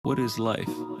What is life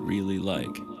really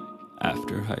like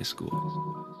after high school?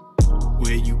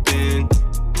 Where you been?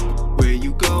 Where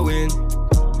you going?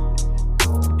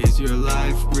 Is your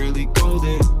life really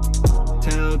golden?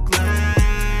 Tell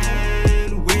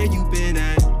Glenn where you been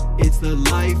at. It's the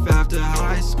Life After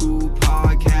High School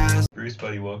podcast. Bruce,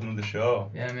 buddy, welcome to the show.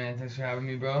 Yeah, man, thanks for having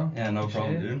me, bro. Yeah, no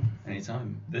problem, dude.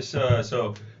 Anytime.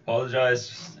 So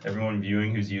apologize everyone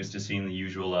viewing who's used to seeing the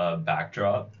usual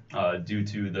backdrop. Due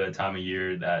to the time of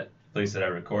year, that place that I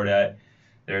record at,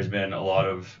 there's been a lot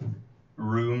of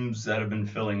rooms that have been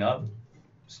filling up,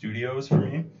 studios for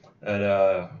me,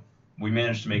 that we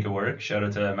managed to make it work. Shout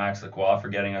out to Max Lacroix for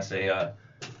getting us a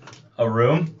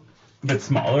room. A bit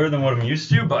smaller than what I'm used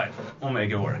to, but we'll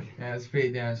make it work. Yeah, it's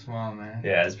pretty damn small, man.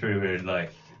 Yeah, it's pretty weird.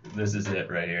 Like, this is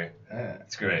it right here.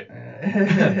 It's great.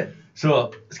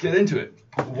 So, let's get into it.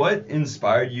 What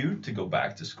inspired you to go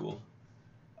back to school?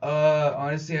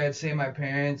 Honestly, I'd say my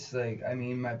parents.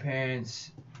 My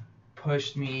parents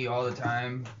pushed me all the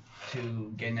time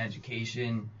to get an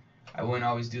education. I wouldn't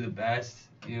always do the best,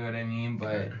 you know what I mean?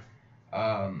 But,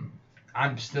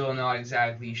 I'm still not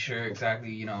exactly sure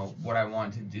what I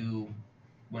want to do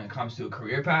when it comes to a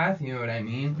career path, you know what I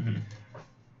mean?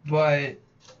 Mm-hmm. But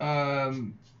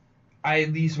I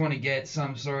at least want to get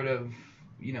some sort of,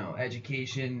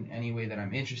 education any way that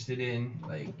I'm interested in,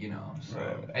 right.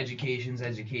 Education's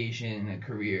education, and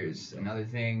career's another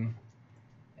thing,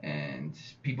 and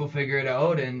people figure it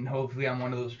out, and hopefully I'm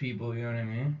one of those people, you know what I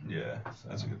mean? Yeah,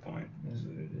 that's a good point. That's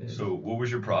what it is. So what was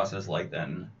your process like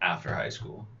then after high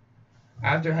school?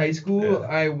 After high school, Yeah.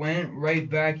 I went right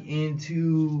back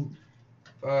into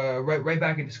right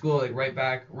back into school,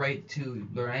 right to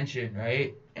Laurentian,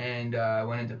 right? And I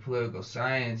went into political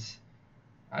science.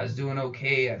 I was doing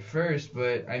okay at first,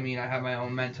 but I had my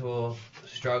own mental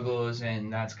struggles,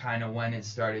 and that's kind of when it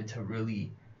started to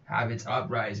really have its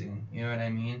uprising, you know what I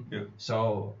mean? Yeah.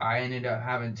 So I ended up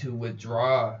having to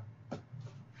withdraw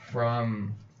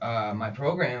from my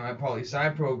program, my poli-sci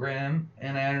program,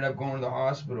 and I ended up going to the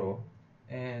hospital.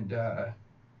 And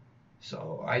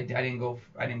so I didn't go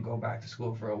back to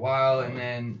school for a while, and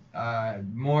then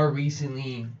more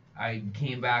recently I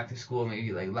came back to school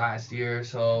maybe like last year or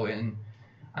so, and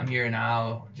I'm here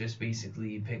now just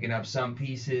basically picking up some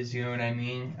pieces, you know what I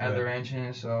mean, at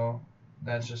Laurentian. So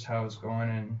that's just how it's going,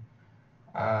 and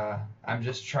I'm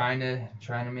just trying to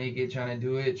make it, trying to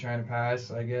do it, trying to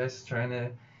pass, I guess, trying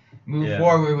to move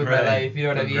forward with my life, you know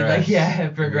what I mean?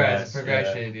 Like,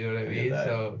 progression, you know what I mean?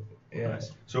 So yeah.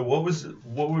 Nice. So what was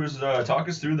talk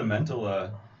us through the mental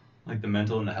the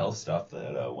mental and the health stuff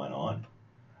that went on.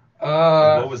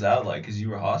 What was that like? Because you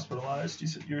were hospitalized.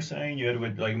 You were saying you had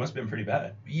it must have been pretty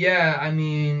bad. Yeah,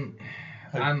 I'm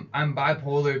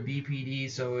bipolar, BPD,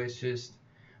 so it's just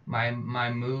my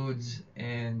moods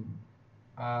and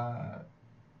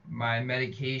my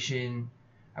medication.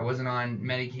 I wasn't on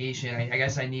medication. I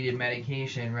guess I needed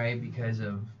medication, right, because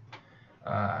of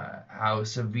how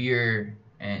severe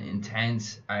and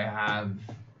intense I have,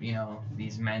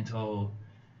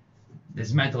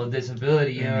 this mental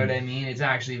disability, you know what I mean? It's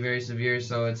actually very severe,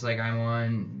 so it's like I'm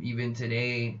on, even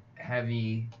today,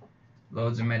 heavy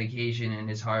loads of medication, and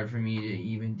it's hard for me to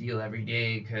even deal every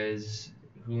day, because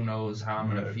who knows how I'm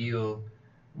going to feel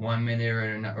one minute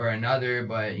or another,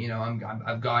 but,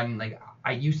 I've gotten,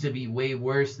 I used to be way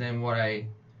worse than what I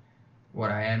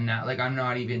am now. I'm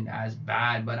not even as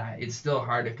bad, but it's still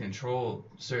hard to control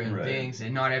certain things,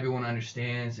 and not everyone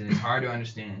understands, and it's hard to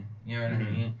understand, you know what I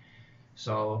mean?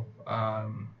 So,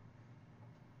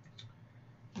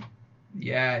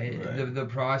 the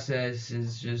process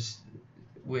is just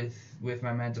with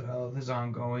my mental health is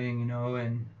ongoing,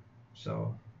 and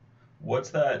so. What's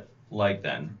that like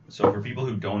then? So for people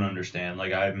who don't understand,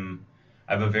 I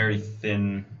have a very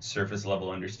thin surface level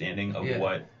understanding of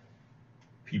what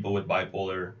people with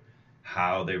bipolar,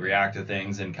 how they react to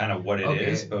things, and kind of what it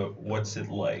is, but what's it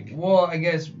like? Well, I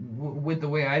guess with the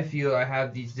way I feel, I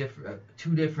have these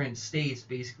two different states,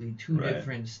 basically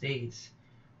different states,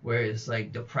 where it's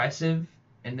like depressive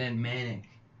and then manic.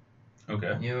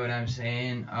 Okay. You know what I'm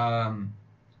saying?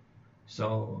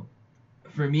 So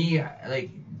for me,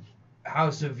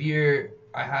 how severe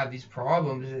I have these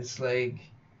problems, it's like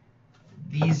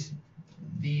these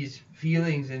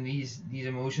feelings and these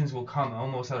emotions will come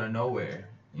almost out of nowhere.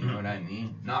 You know what I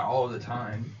mean? Not all the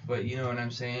time, but you know what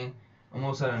I'm saying?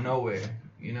 Almost out of nowhere,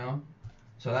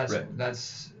 So that's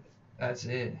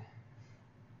it.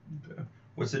 Okay.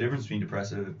 What's the difference between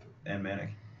depressive and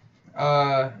manic?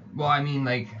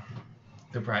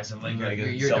 Depressive,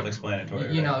 you're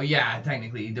self-explanatory.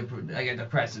 Technically, a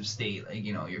depressive state,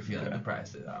 you're feeling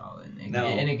depressed at all, and No.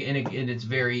 it's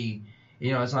very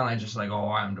you know, it's not like just like, oh,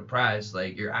 I'm depressed.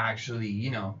 Like, you're actually,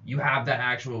 you know, you have that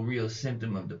actual real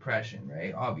symptom of depression,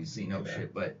 right? Obviously, no Okay.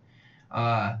 shit, but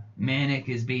manic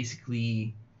is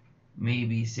basically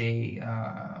maybe say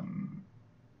I'm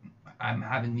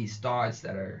having these thoughts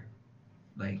that are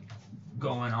like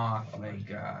going off, like,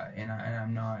 and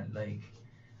I'm not like,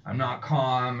 I'm not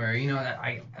calm, or you know that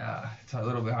it's a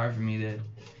little bit hard for me to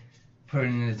put it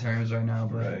into terms right now,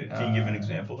 but Right. Can you give an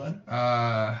example then?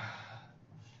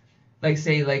 Like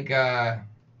say like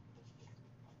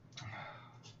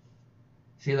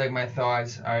my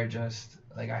thoughts are just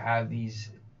like I have these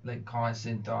like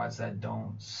constant thoughts that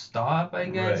don't stop, I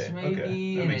guess. Right, Maybe,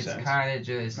 okay. That and makes it's sense. kind of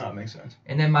just. No, it makes sense.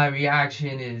 And then my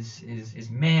reaction is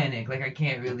manic. Like I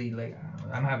can't really like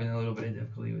I'm having a little bit of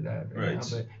difficulty with that right Right.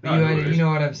 now. But No, you, no worries. you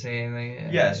know what I'm saying?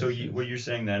 Like, Yeah, so it's just- what you're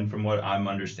saying then, from what I'm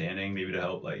understanding, maybe to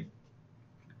help like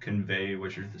convey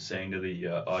what you're saying to the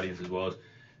audience as well, is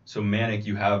so manic,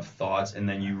 you have thoughts and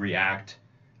then you react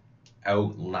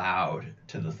out loud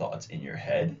to the thoughts in your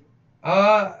head,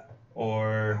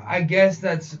 or I guess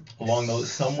that's along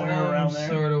those somewhere around there.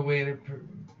 Sort of way to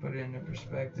put it into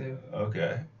perspective.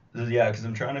 Okay, yeah, because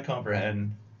I'm trying to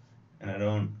comprehend,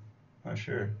 and not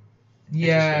sure.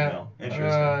 Yeah.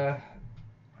 Interesting.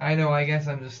 I know. I guess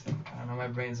I don't know. My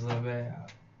brain's a little bit.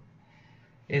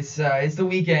 It's the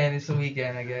weekend. It's the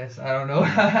weekend. I guess. I don't know.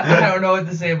 I don't know what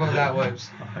to say about that one.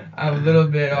 I'm a little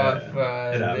bit off It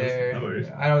happens. there. No worries.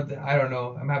 I don't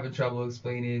know. I'm having trouble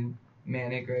explaining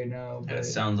manic right now. Yeah, But, it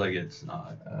sounds like it's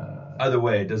not. uh, Either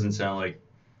way, it doesn't sound like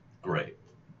great.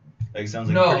 Like it sounds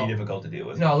like No. pretty difficult to deal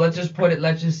with. no, let's just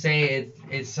say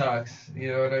it sucks.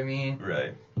 You know what I mean?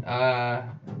 Right.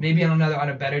 Maybe on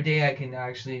a better day I can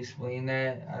actually explain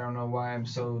that. I don't know why I'm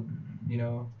so, you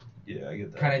know, Yeah, I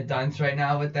get that. kind of dunce right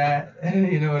now with that.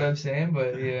 You know what I'm saying?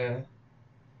 But yeah,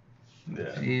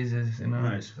 Yeah. Jesus, you know.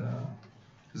 Nice. So.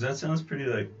 Because that sounds pretty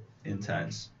like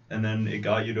intense. And then it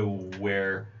got you to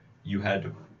where you had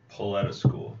to pull out of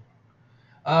school.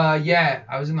 Yeah,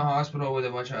 I was in the hospital with a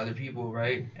bunch of other people,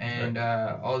 right? And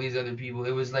all these other people,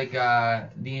 it was like the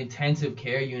intensive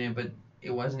care unit, but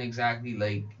it wasn't exactly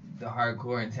like the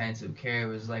hardcore intensive care. It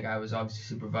was like I was obviously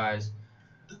supervised,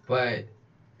 but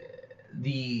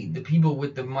the people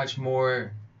with the much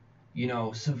more, you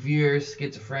know, severe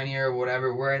schizophrenia or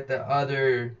whatever were at the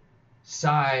other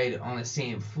side on the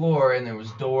same floor, and there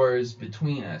was doors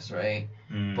between us, right?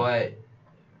 Mm. But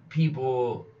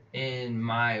people in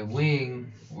my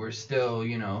wing were still,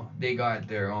 you know, they got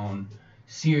their own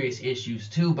serious issues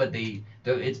too, but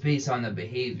it's based on the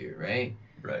behavior, right?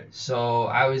 Right. So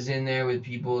I was in there with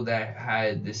people that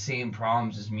had the same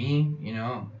problems as me, you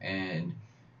know, and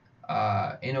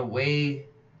in a way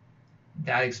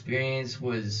that experience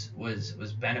was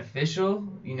beneficial,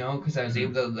 you know, because I was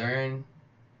able to learn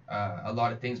a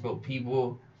lot of things about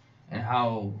people and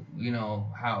how, you know,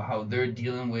 how they're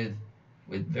dealing with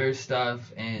their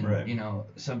stuff, and Right. you know,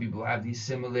 some people have these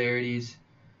similarities.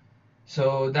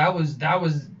 So that was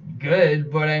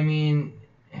good, but I mean,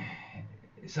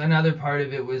 so another part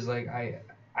of it was like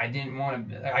I didn't want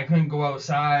to, I couldn't go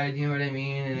outside, you know what I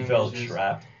mean? And You it felt was just-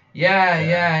 trapped. Yeah,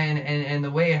 Yeah. and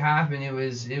the way it happened, it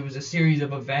was a series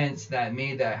of events that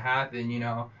made that happen. You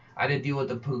know, I had to deal with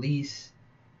the police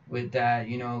with that.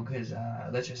 You know, because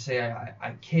let's just say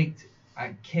I kicked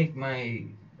my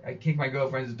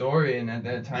girlfriend's door in at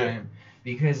that time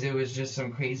because it was just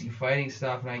some crazy fighting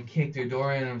stuff, and I kicked her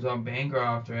door in, and it was on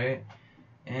Bancroft, right?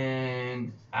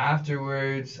 And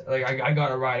afterwards, like I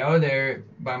got a ride out of there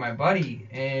by my buddy,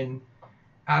 and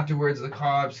afterwards the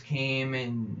cops came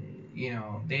and, you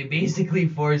know, they basically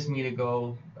forced me to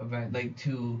go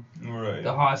to Right.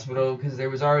 the hospital because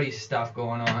there was already stuff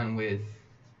going on with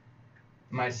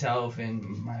myself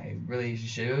and my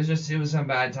relationship. It was some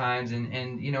bad times,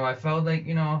 and you know, I felt like,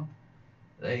 you know,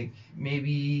 like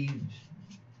maybe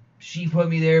she put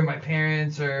me there, my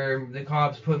parents or the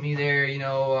cops put me there, you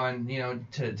know, on, you know,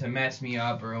 to mess me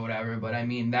up or whatever. But I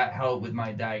mean, that helped with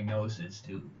my diagnosis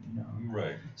too, you know.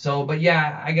 Right. So, but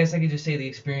yeah, I guess I could just say the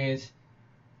experience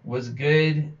was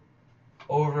good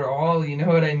overall, you know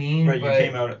what I mean? Right.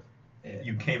 But,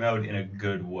 You came out in a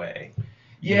good way.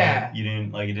 Yeah. You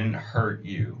didn't like, it didn't hurt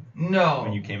you No.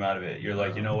 when you came out of it. You're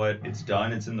like, you know what? It's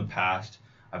done. It's in the past.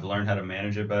 I've learned how to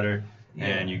manage it better,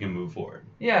 and you can move forward.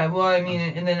 Yeah, well, I mean,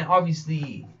 and then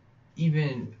obviously,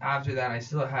 even after that, I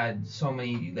still had so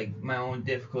many, like, my own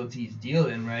difficulties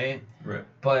dealing, right? Right.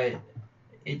 But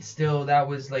it's still, that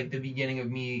was, like, the beginning of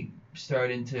me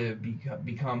starting to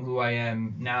become who I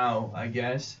am now, I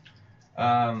guess.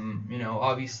 You know,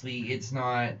 obviously, it's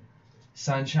not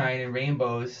sunshine and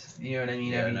rainbows, you know what I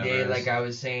mean, Yeah, it every never day. is. Like I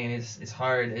was saying, it's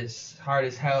hard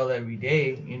as hell every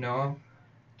day, you know,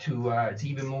 to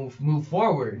even move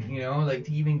forward, you know, like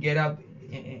to even get up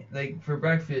like for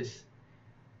breakfast,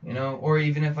 you know, or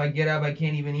even if I get up I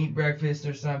can't even eat breakfast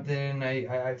or something,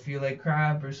 I feel like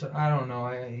crap or so, I don't know,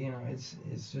 it's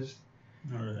just,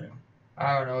 Alright.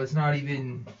 I don't know, it's not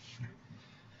even,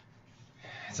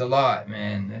 it's a lot,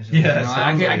 man. Yeah, you know, it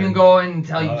sounds I like can a go and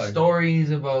tell you lot.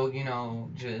 stories about, you know,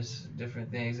 just different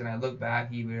things, and I look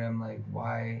back even, I'm like,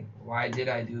 why did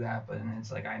I do that? But then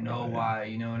it's like, I know Yeah. why,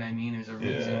 you know what I mean? There's a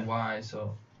reason Yeah. why,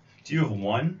 so. Do you have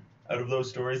one out of those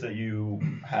stories that you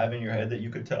have in your head that you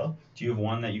could tell? Do you have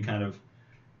one that you kind of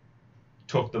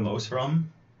took the most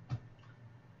from?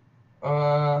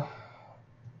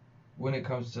 When it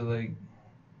comes to like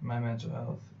my mental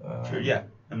health. Sure, yeah.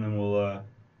 And then we'll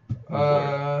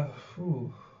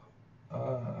Whew.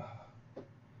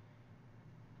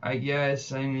 I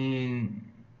guess, I mean,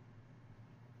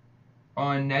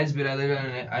 on Nesbitt, I lived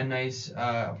in a nice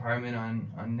apartment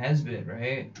on Nesbitt,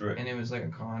 right? Right. And it was like a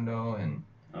condo, and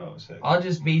Oh, sick. I'll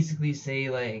just basically say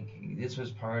like this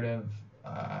was part of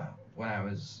when I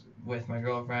was with my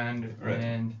girlfriend, Right.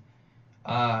 and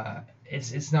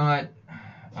it's not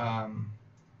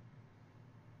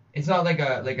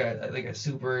like a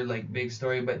super like big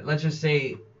story, but let's just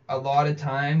say a lot of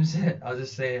times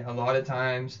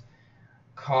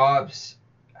cops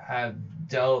have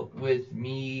dealt with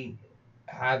me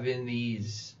having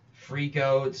these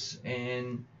freakouts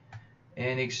and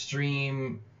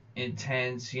extreme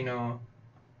intense, you know,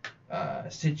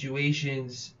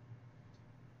 situations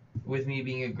with me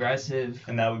being aggressive.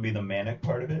 And that would be the manic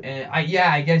part of it? And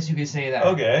I guess you could say that.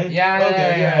 Okay. Yeah.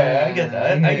 Okay, yeah, I get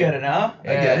that. I get it now.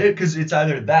 I Yeah. get it, because it's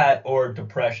either that or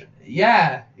depression.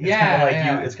 Yeah. It's Yeah. kinda like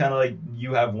yeah. it's kind of like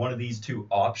you have one of these two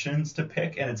options to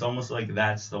pick, and it's almost like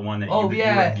that's the one that Oh, you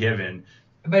yeah. were given.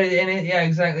 But yeah,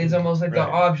 exactly. It's almost like the Right.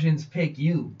 options pick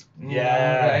you. You know,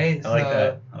 Yeah, right? I like So,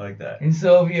 that. I like that. In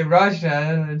Soviet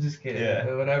Russia, I'm just kidding.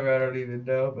 Yeah. Whatever, I don't even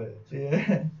know, but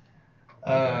yeah.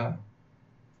 Okay.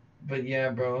 But yeah,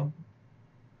 bro.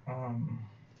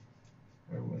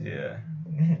 Where was Yeah.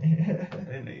 I it?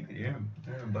 didn't know you could hear him.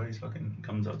 My buddy's fucking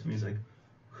comes up to me. He's like,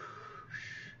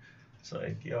 it's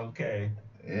like, yeah, okay.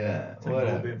 Yeah. It's like a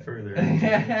little Whatever. bit further.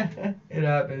 It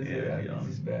happens. Yeah, It to be happens. honest.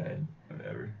 It's bad.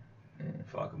 Whatever. Yeah.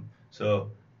 Fuck him. So,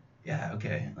 yeah,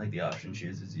 okay. Like the option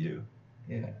chooses you.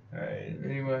 Yeah. All right.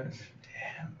 Pretty much.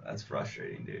 Damn, that's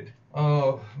frustrating, dude.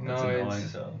 Oh That's no, annoying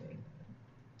as hell.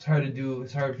 it's hard to do.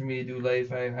 It's hard for me to do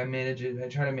life. I manage it. I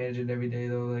try to manage it every day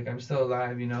though. Like I'm still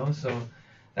alive, you know. So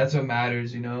that's what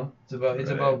matters, you know. It's Right.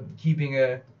 about keeping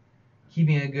a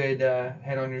good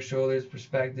head on your shoulders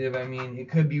perspective. I mean, it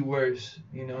could be worse,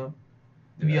 you know.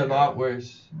 It could be Yeah, a lot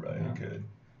worse. Right, you know? it could.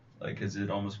 Like, 'cause it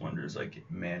almost wonders, like,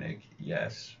 manic,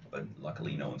 yes, but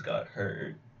luckily no one's got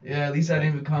hurt. Yeah, at least I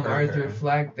didn't become Hurt Arthur her.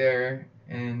 Fleck there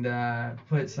and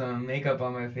put some makeup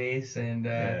on my face and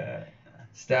Yeah.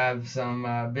 stab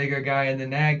some bigger guy in the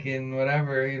neck and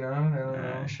whatever, you know. I don't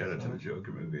know. Shout out to So- the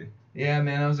Joker movie. Yeah,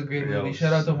 man, that was a great Yeah, movie. it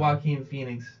Shout out to was, Joaquin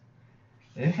Phoenix.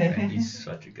 And he's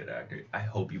such a good actor. I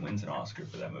hope he wins an Oscar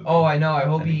for that movie. Oh, I know. I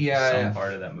hope think he. some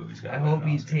part of that movie's got. I hope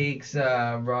he takes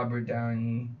Robert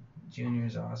Downey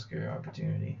Jr.'s Oscar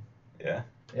opportunity. Yeah.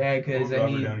 Yeah, Who because did I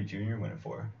Robert mean, Downey Jr. win it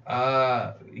for?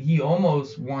 he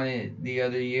almost won it the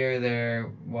other year there.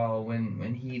 Well,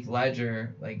 when Heath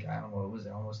Ledger, like I don't know, what was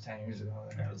it, almost 10 years ago?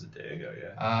 That was a day ago,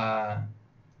 yeah.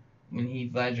 When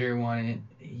Heath Ledger won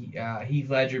it, Heath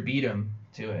Ledger beat him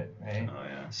to it, right? Oh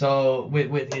yeah. So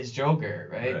with his Joker,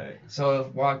 right? Right. So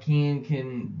if Joaquin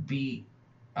can beat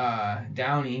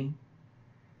Downey,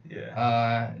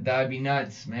 Yeah. that'd be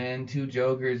nuts, man. Two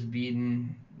Jokers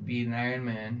beating Iron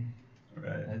Man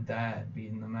Right. at that,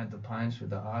 beating them at the punch with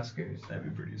the Oscars. That'd be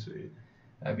pretty sweet.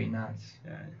 That'd be nuts.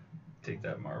 Yeah. Take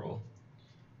that, Marvel.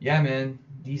 Yeah, man.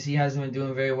 DC hasn't been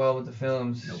doing very well with the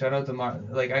films. Nope. Shout out to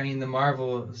the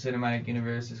Marvel Cinematic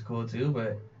Universe is cool too,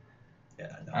 but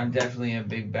Yeah. No. I'm definitely a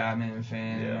big Batman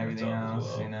fan Yeah, and everything myself as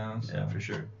else, well. you know. So. Yeah, for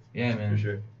sure. Yeah, man. For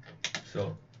sure.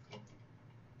 So,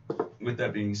 with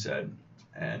that being said,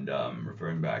 and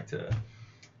referring back to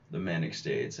the manic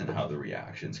states and how the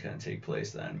reactions kind of take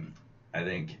place, then I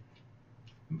think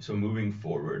so. Moving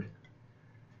forward,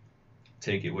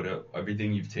 take it with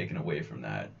everything you've taken away from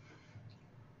that.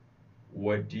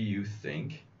 What do you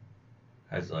think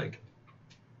has like?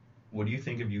 What do you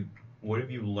think of you? What have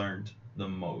you learned the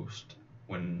most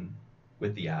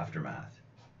with the aftermath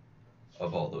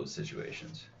of all those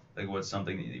situations? Like, what's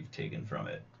something that you've taken from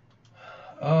it?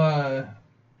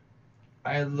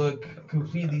 I look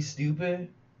completely stupid.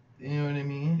 You know what I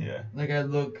mean? Yeah. Like I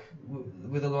look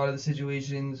with a lot of the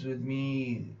situations with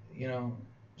me, you know,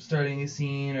 starting a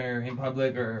scene or in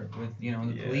public or with, you know,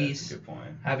 the Yeah, police that's a good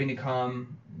point. having to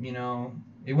come, you know,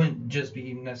 it wouldn't just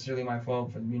be necessarily my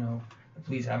fault for, you know, the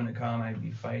police having to come. I'd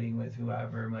be fighting with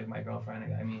whoever, like my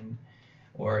girlfriend, I mean,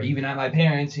 or even at my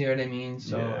parents, you know what I mean?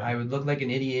 So Yeah. I would look like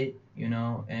an idiot, you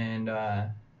know, and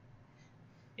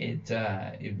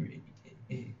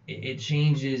it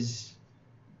changes,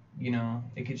 you know,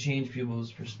 it could change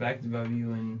people's perspective of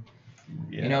you, and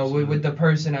Yeah, you know, absolutely. with the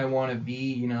person I want to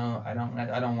be, you know, I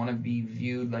don't want to be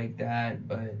viewed like that,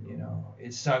 but you know,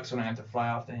 it sucks when I have to fly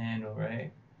off the handle,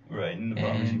 right? Right, and the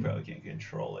problem is you and- probably can't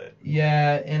control it.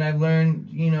 Yeah, and I've learned,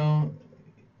 you know,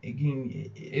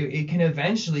 it can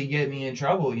eventually get me in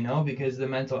trouble, you know, because the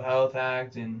Mental Health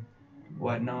Act and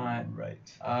whatnot. Right.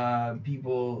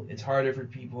 People, it's harder for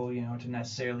people, you know, to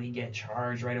necessarily get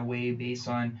charged right away based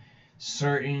on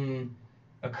certain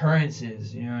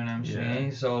occurrences, you know what I'm Yeah.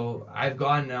 saying? So I've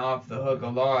gotten off the hook a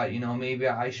lot, you know, maybe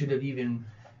I should have even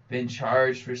been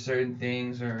charged for certain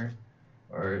things, or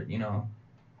you know,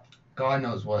 God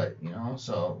knows what, you know,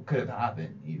 so could have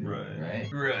happened even, right?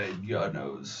 Right. God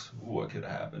knows what could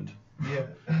have happened.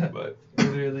 Yeah. But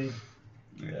Literally.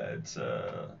 yeah,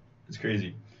 it's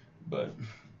crazy. But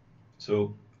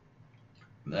so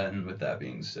then with that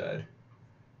being said,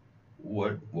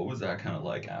 what was that kind of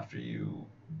like after you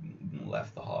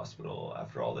left the hospital,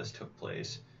 after all this took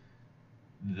place?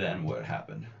 Then what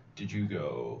happened? Did you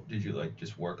like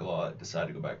just work a lot, decide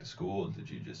to go back to school? Did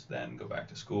you just then go back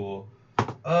to school?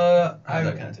 How did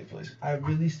that kind of take place? I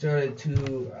really started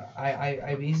to.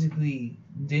 I basically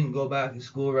didn't go back to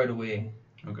school right away.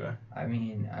 Okay. I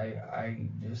mean, I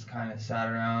just kind of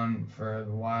sat around for a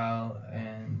while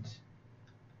and,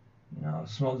 you know,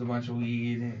 smoked a bunch of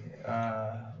weed.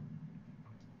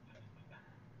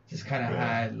 Just kind of Right.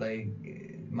 had like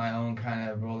my own kind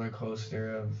of roller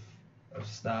coaster of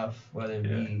stuff, whether it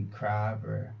be crap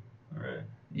or, Right.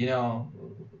 you know.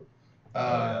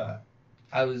 Yeah.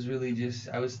 I was really just,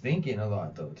 I was thinking a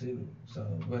lot though too. So,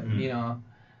 but Mhm. you know,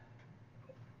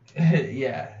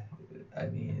 yeah, I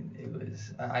mean, it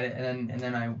was, and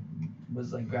then I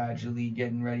was like gradually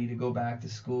getting ready to go back to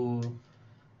school.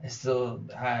 I still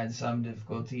had some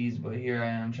difficulties, but here I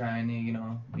am trying to, you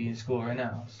know, be in school right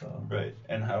now. So, Right.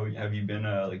 And how have you been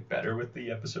like better with the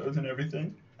episodes and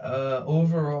everything?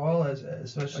 overall,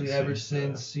 especially Like ever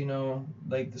since, since, you know,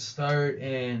 like the start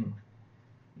and,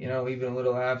 you know, even a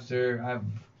little after, I've,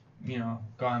 you know,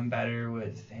 gotten better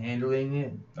with handling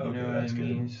it. You Okay, know what I that's good.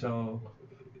 mean? So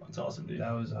That's awesome, dude.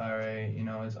 that was alright. You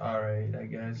know, it's alright, I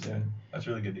guess. Yeah. And That's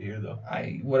really good to hear, though.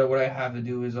 what I have to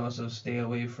do is also stay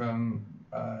away from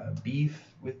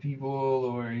beef with people,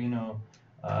 or you know,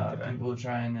 Okay. people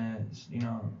trying to, you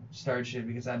know, start shit,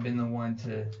 because I've been the one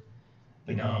to,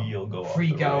 you know, You'll go off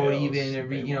freak the out, rails, even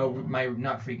they you know, won't. my,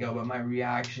 not freak out, but my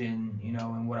reaction, you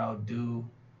know, and what I'll do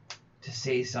to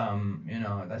say something, you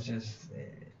know, that's just,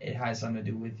 it has something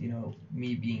to do with, you know,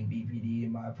 me being BPD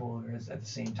and bipolar at the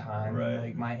same time, Right.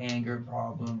 like my anger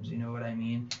problems, you know what I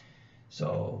mean?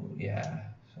 So yeah,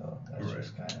 so that's Right.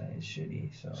 just kind of shitty.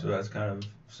 So that's kind of,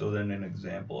 so then an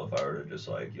example, if I were to just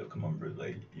like, you'll come over,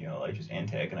 like, you know, like just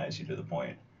antagonize you to the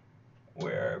point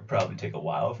where it'd probably take a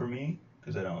while for me,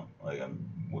 because I don't, like,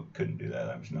 couldn't do that.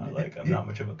 I'm just not, like, I'm not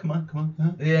much of a, come on,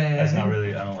 huh? Yeah. That's not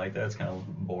really, I don't like that. It's kind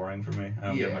of boring for me. I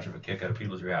don't get Yeah. much of a kick out of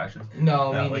people's reactions.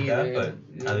 No, Not me like neither.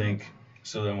 that, but I think,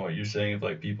 so then what you're saying, if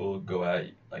like people go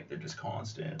at, like they're just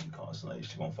constantly, you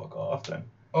just won't fuck off then.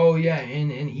 Oh yeah,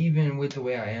 and even with the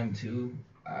way I am too,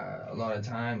 a lot of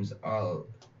times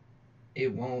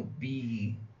it won't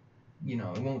be, you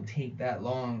know, it won't take that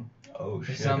long Oh for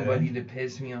shit. somebody to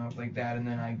piss me off like that, and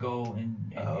then I go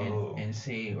Oh. and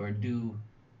say or do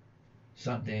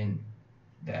something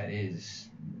that is,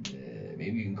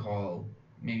 maybe you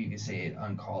can say it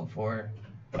uncalled for,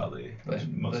 Probably. but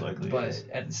Most likely but is.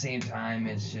 at the same time,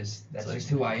 it's just, that's It's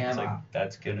just like- who I am. It's like,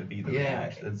 that's gonna be the Yeah.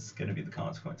 reaction. That's gonna be the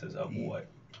consequences of what.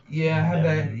 Yeah, I have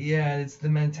Yeah. that. Yeah, it's the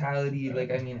mentality.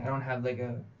 Like, I mean, I don't have like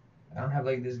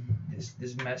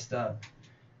this messed up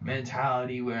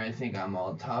mentality where I think I'm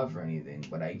all tough or anything,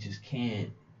 but I just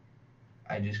can't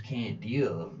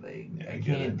deal. Like, Yeah, I I get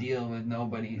can't it. deal with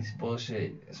nobody's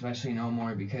bullshit, especially no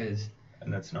more, because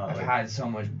And that's not I've like, had so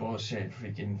much bullshit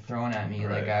freaking thrown at me.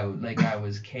 Right. Like I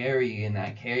was Carrie in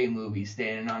that Carrie movie,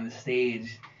 standing on the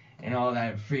stage, and all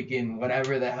that freaking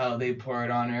whatever the hell they poured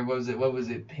on her. What was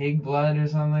it? Pig blood or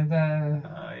something like that?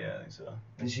 yeah, I think so.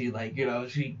 And she, like, you know,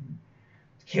 she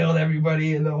killed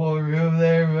everybody in the whole room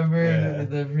there. Remember Yeah.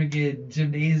 the freaking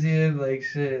gymnasium, like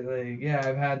shit. Like, yeah,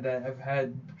 I've had that. I've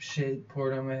had shit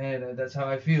poured on my head. That's how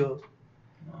I feel.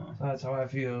 That's how I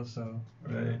feel. So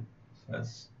Right. yeah.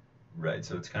 That's right.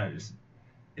 So it's kind of just,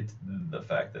 it's the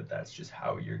fact that that's just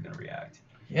how you're gonna react.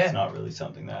 Yeah. It's not really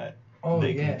something that Oh,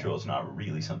 they can yeah. control. It's not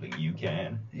really something you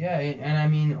can. Yeah, and I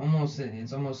mean,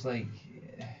 it's almost like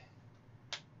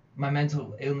my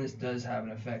mental illness does have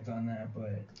an effect on that,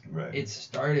 but Right. it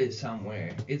started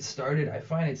somewhere. I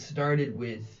find it started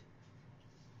with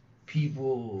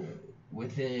people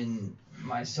within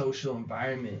my social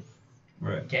environment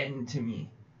Right. getting to me.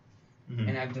 Mhm.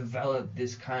 And I've developed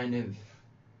this kind of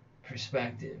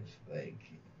perspective, like,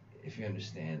 if you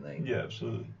understand, like, Yeah,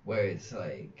 absolutely. where it's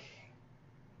like,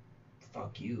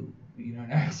 fuck you, you know,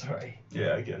 I'm sorry.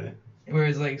 Yeah, I get it. Where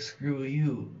it's like, screw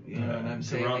you, you know what I'm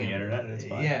So saying? we're on the Like, internet, it's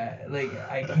fine. Yeah, like,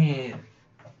 I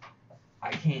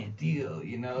can't deal,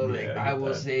 you know? Like, Yeah, I I get will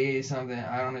that. say something,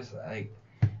 I honestly,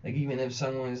 like, even if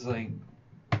someone is, like,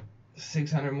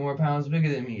 600 more pounds bigger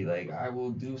than me, like, I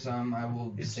will do something, I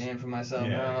will stand for myself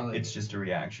now. Like, it's just a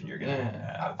reaction you're gonna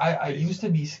have. I used to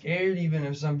be scared even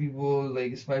if some people,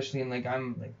 like, especially in, like,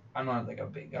 I'm not, like, a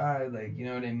big guy, like, you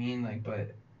know what I mean? Like,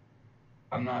 but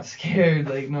I'm not scared,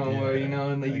 like, no more, you know?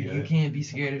 And, like, I get you it. can't be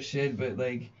scared of shit, but,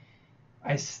 like,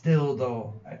 I still,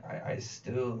 though, I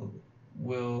still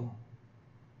will,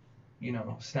 you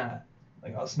know, snap.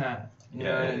 Like, I'll snap. You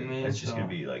know what I mean? It's just So- gonna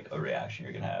be like a reaction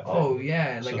you're gonna have. Oh,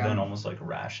 yeah. Like, so then I'm, almost like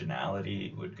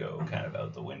rationality would go kind of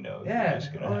out the window. You're yeah.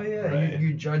 just gonna Oh, have- yeah. right?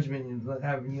 Your judgment, you'll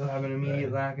have an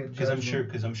immediate Right. lack of Because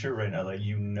judgment. I'm sure right now, like,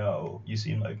 you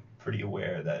seem like pretty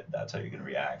aware that that's how you're gonna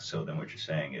react. So then what you're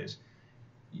saying is,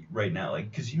 right now, like,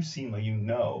 because you seem like you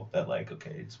know that, like,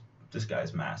 okay, this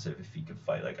guy's massive. If he could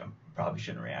fight, like, I probably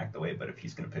shouldn't react the way. But if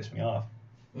he's gonna piss me off,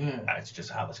 Yeah. that's just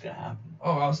how it's gonna happen.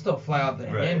 Oh, I'll still fly off the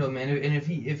Right. handle, man. And if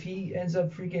he ends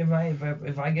up freaking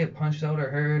if I get punched out or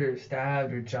hurt or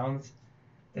stabbed or jumped,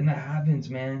 then that happens,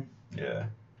 man. Yeah.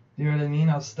 You know what I mean?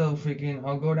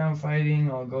 I'll go down fighting.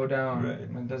 I'll go down. Right.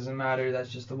 It doesn't matter. That's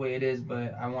just the way it is.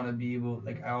 But I want to be able,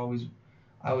 like, I always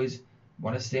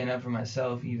want to stand up for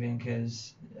myself, even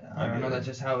because I don't know. That's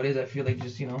just how it is. I feel like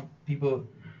just, you know, people.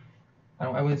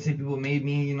 I wouldn't say people made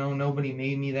me, you know, nobody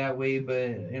made me that way,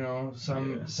 but, you know,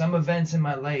 some events in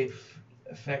my life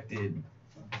affected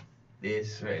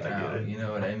this right I now. get it. You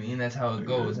know what I mean? That's how I it get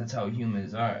goes. it. That's how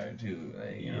humans are too.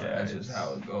 Like, you know, Yeah, that's just it's-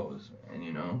 how it goes. And,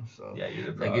 you know, so Yeah,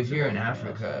 you're the like, if product you're of in everything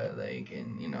else. Africa, like,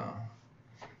 and, you know,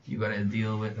 you gotta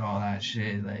deal with all that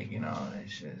shit, like, you know,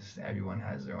 it's just everyone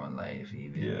has their own life,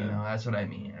 even, you Yeah. know, that's what I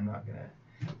mean. I'm not gonna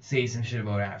say some shit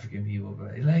about African people,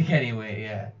 but, like, anyway,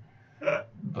 yeah.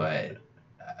 But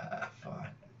fuck.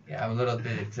 Yeah, I'm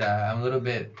a little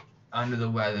bit under the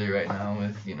weather right now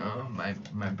with, you know, my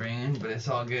brain, but it's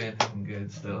all good. I'm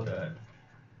good still. Okay.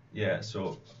 Yeah,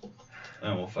 so,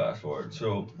 and we'll fast forward.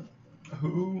 So,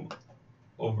 who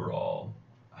overall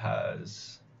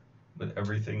has, with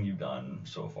everything you've done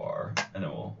so far, and then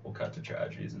we'll cut to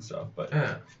tragedies and stuff, but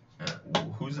Yeah.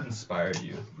 who's inspired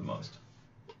you the most?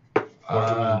 Or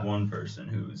who's one person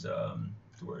who's, to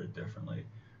word it differently,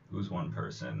 who's one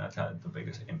person that's had the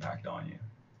biggest impact on you?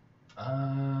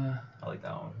 I like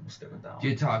that one. We'll stick with that one.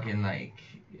 You're talking like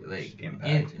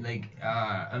Impact.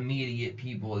 immediate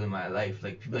people in my life,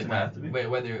 like people, Doesn't like have to be.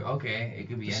 whether okay, it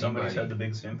could be Somebody's had anybody. the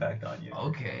biggest impact on you.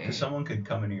 Okay. Because someone could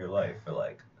come into your life for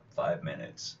like 5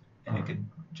 minutes and Uh-huh. it could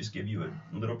just give you a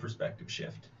little perspective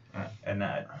shift. Right. And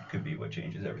that could be what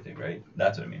changes everything, right?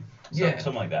 That's what I mean. Yeah.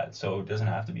 Something like that. So it doesn't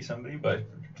have to be somebody, but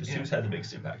just Yeah. who's had the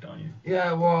biggest impact on you.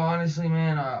 Yeah, well, honestly,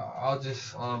 man, I'll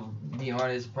just be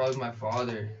honest. Probably my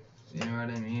father. You know what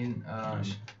I mean?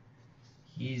 Nice.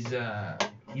 He's a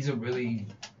really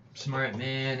smart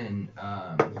man,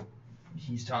 and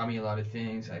he's taught me a lot of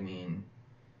things. I mean,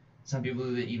 some people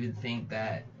would even think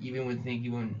that, even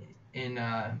in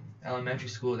elementary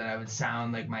school, that I would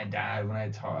sound like my dad when I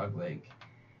talk. Like,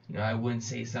 you know, I wouldn't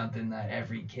say something that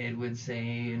every kid would say,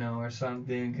 you know, or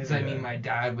something. Because, I Yeah. mean, my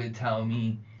dad would tell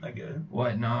me I get it.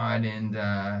 whatnot, and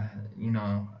you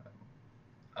know,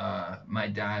 my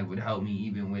dad would help me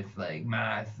even with like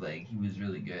math. Like, he was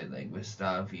really good like with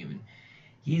stuff.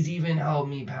 He's even helped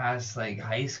me pass like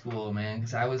high school, man,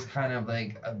 because I was kind of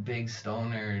like a big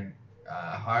stoner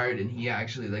hard, and he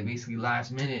actually, like, basically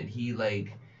last minute, he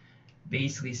like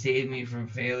basically saved me from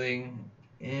failing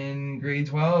in grade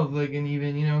 12, like, and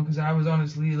even, you know, because I was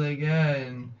honestly like, yeah,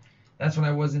 and that's when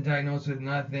I wasn't diagnosed with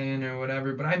nothing or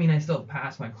whatever. But I mean, I still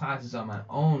passed my classes on my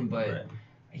own, but Right.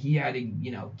 he had to,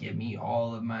 you know, give me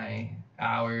all of my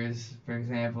hours, for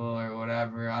example, or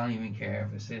whatever. I don't even care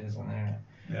if it says on there.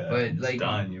 Yeah. But it's like,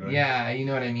 done, you yeah, you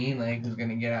know what I mean? Like, who's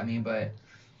gonna get at me? But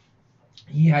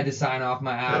he had to sign off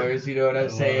my hours, you know what I I'm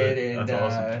love saying? it. And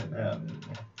That's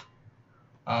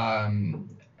awesome.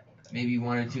 maybe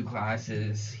 1 or 2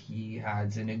 classes he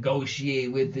had to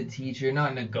negotiate with the teacher.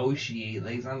 Not negotiate,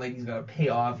 like, it's not like he's gotta pay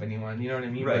off anyone, you know what I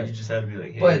mean? Right. But, You just had to be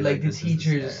like, hey, but like the this is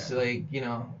teachers, standard. like, you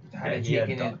know, had Yeah, to he had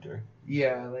take in doctor.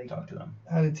 like Talk to them.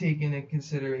 had to take into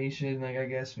consideration, like, I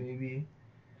guess maybe,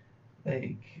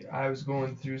 like, I was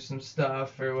going through some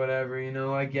stuff or whatever, you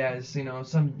know. I guess, you know,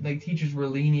 some, like, teachers were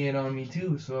lenient on me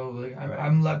too, so, like, Right.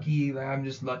 I'm lucky, like, I'm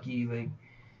just lucky, like,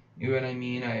 you know what I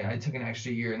mean. I took an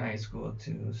extra year in high school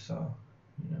too, so,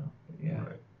 you know, but yeah.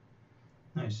 Right.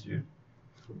 Nice, dude.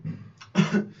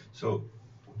 So,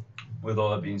 with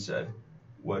all that being said,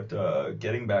 what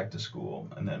getting back to school,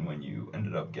 and then when you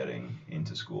ended up getting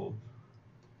into school,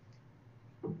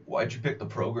 why'd you pick the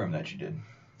program that you did?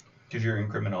 Because you're in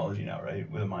criminology now, right?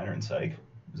 With a minor in psych.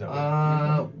 Is that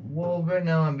what? Well, right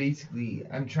now I'm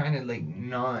trying to, like,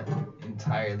 not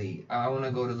entirely. I want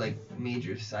to go to, like,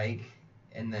 major psych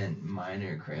and then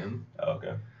minor crim. Oh,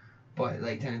 okay. But,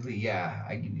 like, technically, yeah,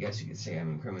 I guess you could say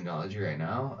I'm in criminology right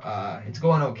now. It's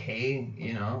going okay,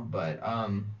 you know, but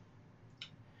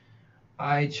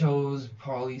I chose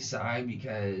poli-sci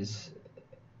because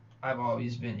I've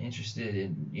always been interested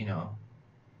in, you know,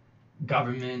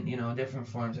 government, you know, different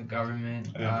forms of government.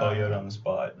 I'm gonna call you out on the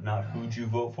spot. Not who'd you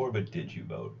vote for, but did you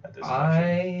vote at this election?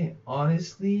 I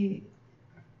honestly,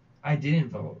 I didn't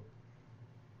vote.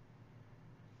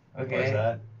 Okay. Why is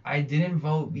that? I didn't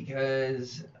vote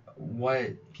because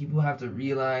what people have to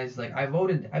realize, like, I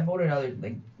voted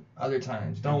other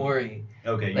times. Don't worry.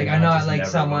 Okay. Like, you're I'm not just like never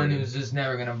someone voted. who's just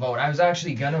never gonna vote. I was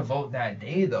actually gonna vote that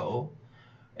day though,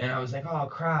 and I was like, oh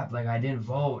crap, like I didn't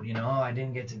vote. You know, I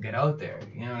didn't get to get out there.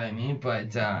 You know what I mean?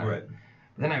 But Right.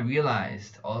 then I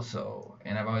realized also,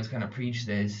 and I've always kind of preached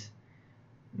this,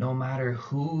 no matter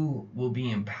who will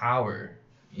be in power,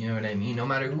 you know what I mean? No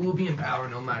matter who will be in power,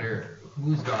 no matter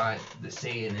who's got the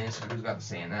say in this or who's got the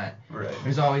say in that, Right.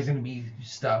 there's always going to be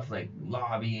stuff like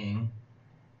lobbying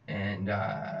and,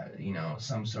 you know,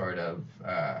 some sort of,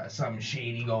 something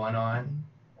shady going on,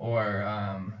 or,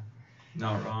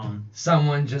 Not wrong.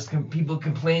 someone just people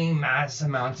complaining, mass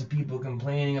amounts of people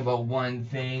complaining about one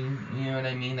thing. You know what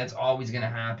I mean? That's always gonna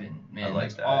happen, man. I like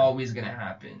That's that. always gonna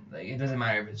happen. Like, it doesn't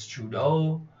matter if it's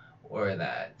Trudeau or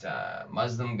that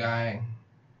Muslim guy,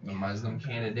 the Muslim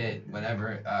candidate,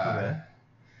 whatever. Okay.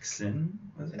 Xin?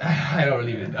 Was it? I don't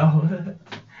even know.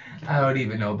 I don't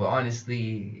even know. But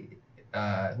honestly,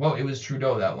 well, it was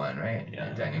Trudeau that won, right?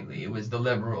 Yeah. Technically, it was the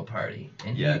Liberal Party,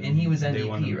 and Yeah, he was they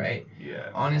won NDP, the- right? Yeah.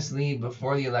 Honestly,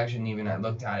 before the election, even I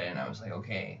looked at it and I was like,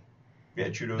 okay, Yeah,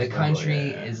 Trudeau's the liberal,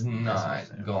 country yeah. is That's not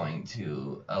understandable. going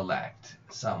to elect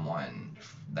someone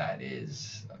that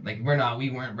is like we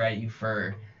weren't ready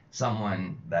for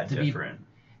someone That to different.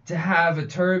 to have a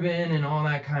turban and all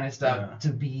that kind of stuff Yeah. to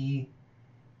be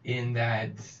in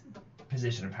that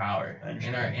position of power I in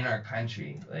understand. our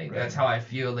country. Like, Right. that's how I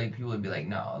feel. Like, people would be like,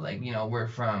 no, like, you know,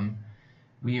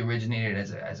 we originated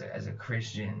as a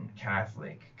Christian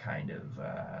Catholic kind of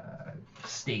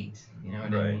state, you know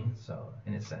what I Right. mean? So,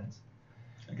 in a sense,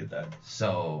 I get that.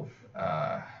 so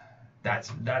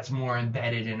that's more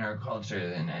embedded in our culture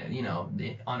than you know,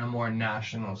 on a more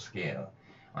national scale,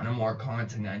 on a more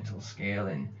continental scale.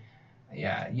 And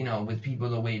yeah, you know, with people,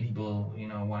 the way people, you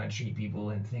know, want to treat people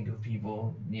and think of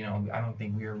people, you know, I don't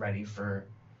think we were ready for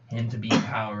him to be in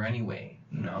power anyway,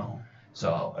 you know.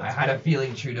 So That's I had a good.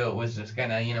 feeling Trudeau was just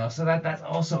gonna, you know, so that's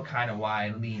also kind of why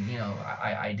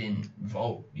I didn't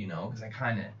vote, you know, because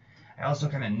I also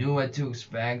kind of knew what to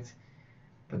expect,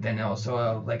 but then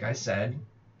also, like I said,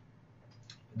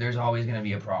 there's always gonna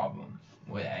be a problem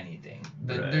with anything.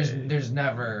 There's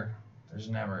never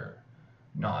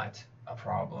not a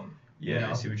problem. Yeah, You know?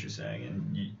 I see what you're saying,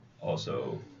 and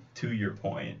also to your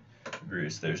point,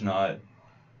 Bruce, there's not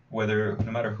no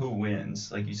matter who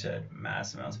wins, like you said,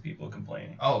 mass amounts of people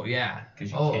complaining Oh yeah. because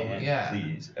you Oh can't yeah.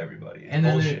 please everybody. It's And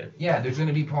then bullshit. there's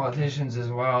gonna be politicians as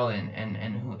well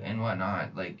and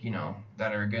whatnot, like, you know,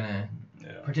 that are gonna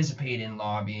Yeah. participate in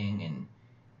lobbying and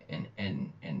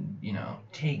you know,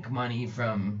 take money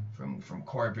from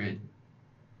corporate,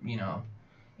 you know,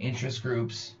 interest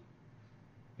groups,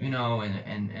 you know,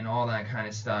 and all that kind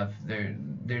of stuff.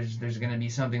 There's gonna be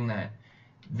something that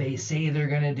they say they're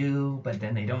gonna do, but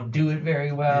then they don't do it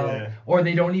very well, Yeah. or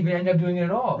they don't even end up doing it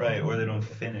at all. Right, or they don't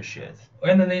finish it.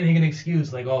 And then they make an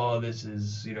excuse like, oh, this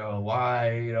is, you know,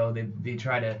 why, you know, they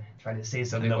try to say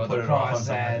something they'll about put the it off on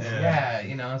process. something, Yeah,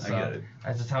 you know, I get so it.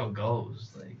 that's just how it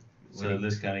goes. Like, So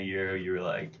this kind of year, you were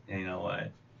like, you know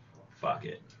what, fuck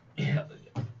it. yeah,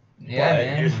 But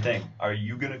man. here's the thing: are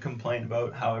you gonna complain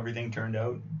about how everything turned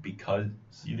out because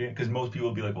you didn't? Because most people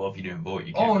will be like, well, if you didn't vote,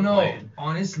 you can't Oh no, complain.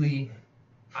 honestly,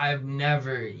 I've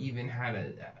never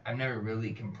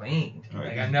really complained. Right.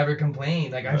 Like, I've never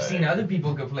complained. Like, I've seen Right. other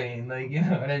people complain. Like, you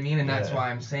know what I mean? And that's Yeah. why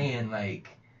I'm saying,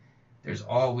 like, there's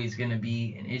always gonna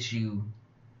be an issue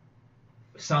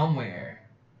somewhere.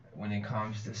 when it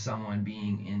comes to someone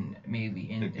being in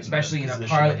In especially in a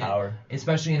position of power.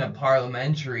 especially in a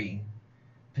parliamentary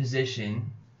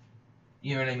position,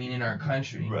 you know what I mean, in our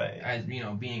country, Right. as you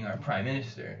know, being our prime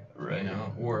minister, Right. you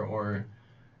know, or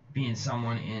being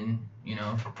someone in, you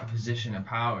know, a position of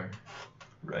power.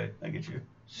 Right, I get you.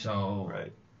 So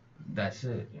Right. that's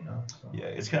it, you know. So. Yeah,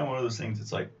 it's kind of one of those things.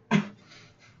 It's like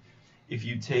if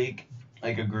you take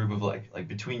like a group of like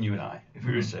between you and I, if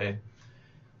we were to say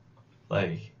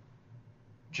like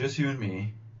just you and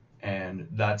me, and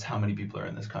that's how many people are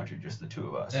in this country, just the two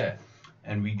of us. Yeah.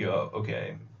 And we go,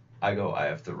 okay, I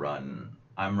have to run.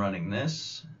 I'm running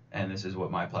this, and this is what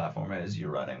my platform is.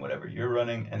 You're running whatever you're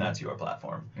running, and that's your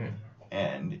platform. Yeah.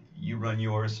 And you run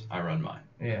yours, I run mine.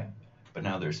 Yeah. But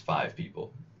now there's 5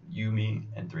 people. You, me,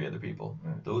 and 3 other people.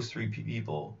 Yeah. Those 3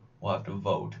 people will have to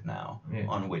vote now Yeah.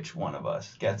 on which one of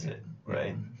us gets it,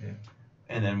 right? Yeah.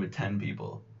 And then with 10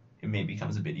 people, it may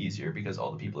becomes a bit easier because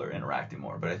all the people are interacting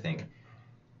more. But I think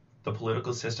the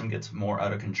political system gets more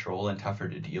out of control and tougher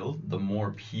to deal the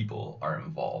more people are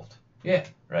involved. Yeah.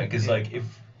 Right? Because Yeah. like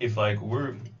if like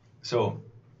we're so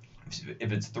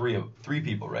if it's 3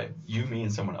 people, right? You, me,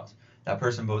 and someone else. That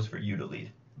person votes for you to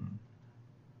lead.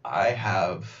 I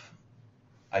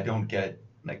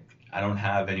don't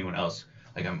have anyone else.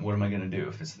 Like, what am I gonna do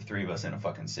if it's the 3 of us in a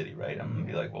fucking city, right? I'm gonna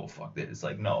be like, well, fuck this. It's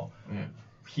like, no, Yeah.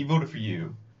 he voted for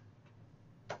you.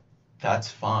 That's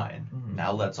fine. Mhm.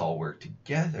 Now let's all work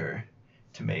together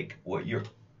to make what you're.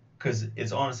 Because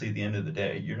it's honestly, at the end of the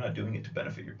day, you're not doing it to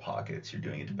benefit your pockets. You're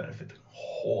doing it to benefit the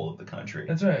whole of the country.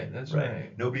 That's right. That's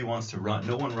right. Nobody wants to run.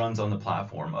 No one runs on the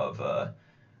platform of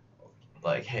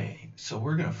like, hey, so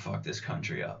we're gonna fuck this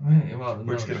country up. Right, well, We're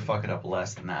no, just gonna fuck it up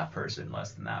less than that person,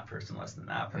 less than that person, less than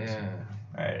that person.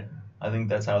 Yeah. Right. I think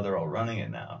that's how they're all running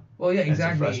it now. Well, yeah, It's a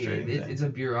exactly. frustrating thing. It's a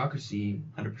bureaucracy,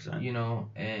 100%. you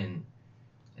know, and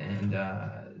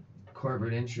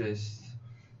corporate interests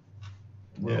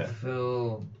will Yeah.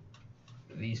 fill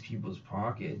these people's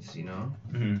pockets, you know,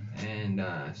 hmm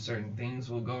and certain things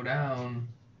will go down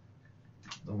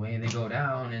the way they go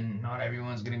down, and not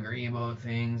everyone's gonna agree about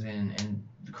things, and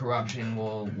the corruption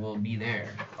will be there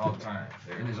all the time.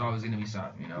 There's always gonna be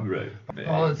something, you know. Right.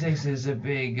 Politics is a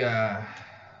big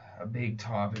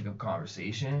topic of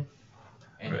conversation,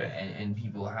 and, Right. and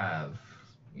people have,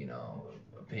 you know,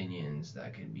 opinions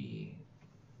that could be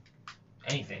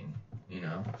anything, you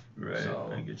know. Right.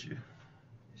 So- I get you.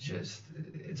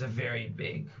 It's a very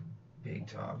big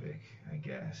topic, I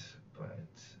guess. But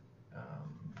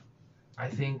I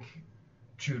think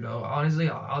Trudeau. Honestly,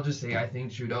 I'll just say I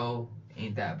think Trudeau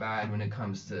ain't that bad when it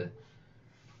comes to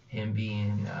him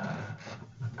being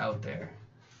out there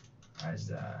as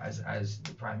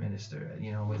the prime minister.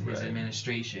 You know, with his Right.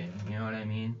 administration. You know what I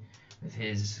mean? With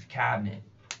his cabinet,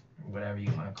 or whatever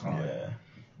you want to call it. Yeah.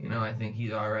 You know, I think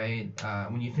he's all right.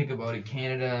 When you think about it,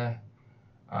 Canada,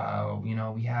 you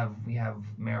know, we have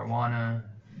marijuana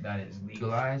that is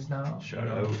legalized now. Shout you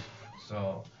know? out.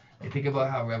 So I think about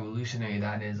how revolutionary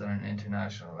that is on an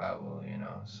international level. You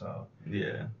know, so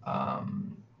Yeah.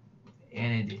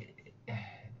 and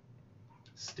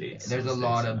States. there's a states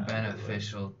lot and of that,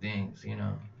 beneficial things, you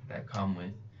know, that come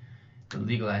with the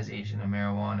legalization of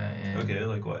marijuana. And Okay,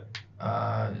 like what?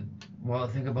 well,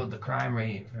 think about the crime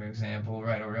rate, for example,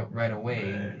 right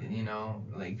away. Right. You know,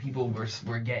 like people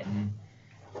were getting,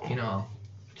 you know,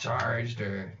 charged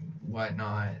or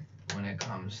whatnot when it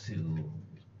comes to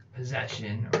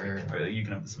possession or. Or you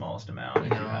can have the smallest amount if you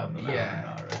No, have the amount yeah. or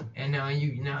not, right? And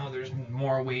now there's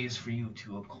more ways for you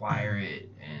to acquire it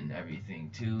and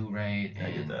everything too, right?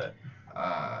 I get And,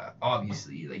 that.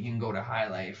 obviously, like you can go to High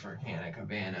Life or Canna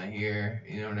Cabana here,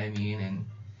 you know what I mean, and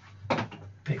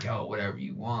pick out whatever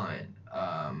you want.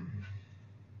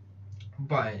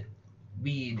 But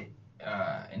weed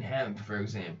and hemp, for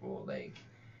example, like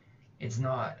it's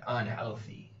not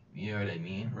unhealthy. You know what I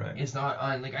mean? Right. It's not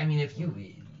like I mean,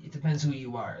 it depends who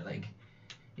you are. Like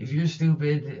if you're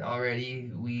stupid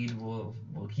already, weed will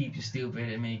keep you stupid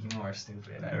and make you more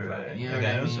stupid. Right. You know Like,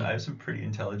 what I I mean? have some pretty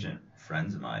intelligent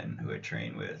friends of mine who I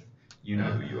train with. You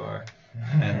know who you are.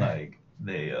 And like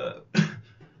they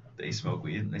they smoke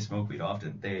weed and they smoke weed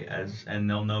often. And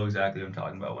they'll know exactly what I'm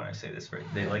talking about when I say this phrase.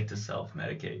 They like to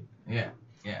self-medicate. Yeah.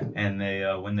 And they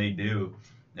when they do,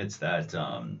 it's that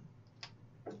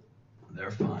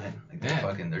they're fine.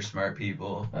 Like they're smart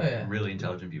people. Oh, yeah. Really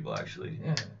intelligent people actually.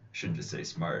 Yeah. Shouldn't just say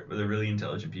smart, but they're really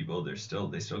intelligent people. They still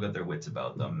got their wits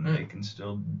about them. Mm. They can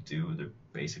still do their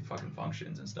basic fucking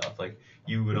functions and stuff. Like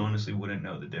you would honestly wouldn't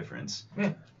know the difference.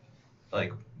 Yeah.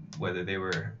 Like whether they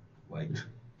were like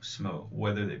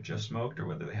whether they've just smoked or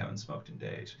whether they haven't smoked in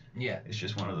days. Yeah. It's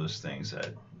just one of those things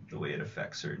that the way it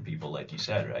affects certain people, like you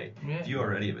said, right? Yeah. If you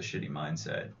already have a shitty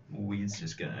mindset, weed's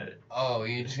just gonna Oh,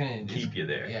 you're just gonna keep you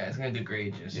there. Yeah, it's gonna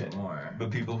degrade you some more. But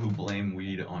people who blame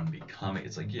weed on becoming,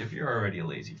 it's like, if you're already a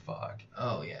lazy fuck,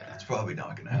 Oh yeah. it's probably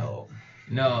not gonna help.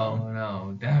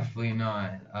 No, definitely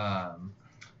not.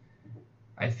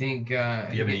 I think.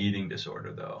 If you have an eating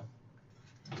disorder, though,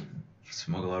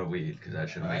 smoke a lot of weed, because that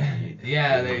should make you eat.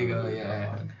 Yeah, there you go.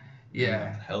 Yeah. Dog.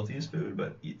 Yeah. Healthiest food,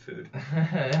 but eat food.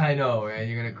 I know, right?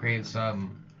 You're gonna crave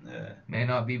some. Yeah. May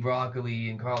not be broccoli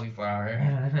and cauliflower.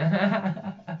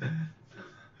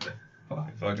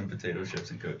 Fucking potato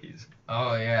chips and cookies.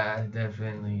 Oh yeah,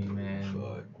 definitely, man.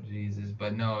 Fuck. Jesus,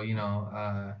 but no,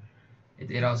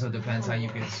 it also depends how you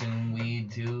consume weed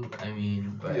too. I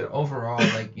mean, but overall,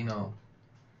 like,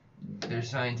 there's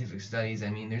scientific studies. I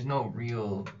mean, there's no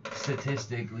real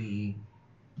statistically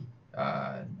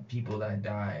people that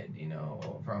died,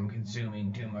 from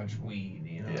consuming too much weed.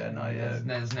 Yeah, not yet.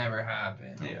 That's never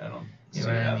happened. Yeah, I don't. You know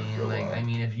what I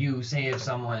mean? Like, if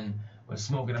someone was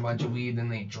smoking a bunch of weed, then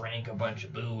they drank a bunch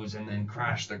of booze and then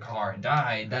crashed their car and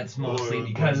died, that's mostly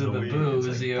because of the booze,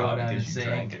 like, you know what I'm you saying?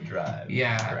 drank and drive.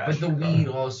 Yeah, but the weed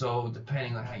also,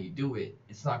 depending on how you do it,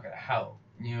 it's not gonna help.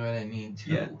 You know what I mean,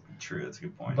 too? Yeah, true, that's a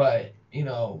good point. But,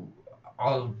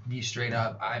 I'll be straight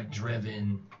up, I've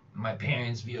driven my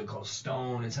parents' vehicle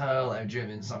stone as hell, I've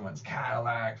driven someone's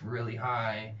Cadillac really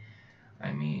high.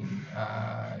 I mean,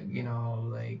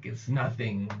 like, it's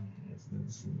nothing.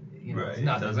 It's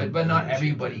nothing. But not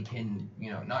everybody can,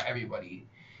 not everybody.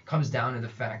 Comes down to the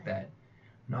fact that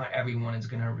not everyone is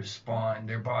going to respond.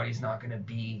 Their body's not going to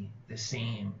be the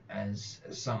same as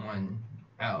someone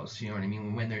else. You know what I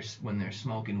mean? When they're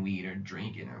smoking weed or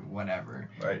drinking or whatever.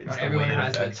 Right. Not everyone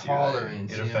has the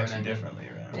tolerance. It affects you differently,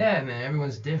 right? Yeah, man.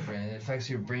 Everyone's different. It affects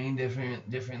your brain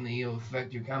differently. It'll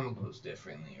affect your chemicals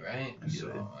differently, right?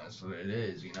 So that's what it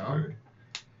is, Word.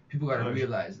 People got to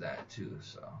realize that too.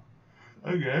 So.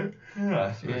 Okay.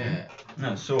 Yeah. Yeah.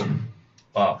 No, so,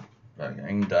 I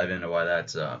can dive into why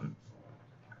that's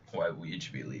why weed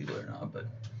should be legal or not, but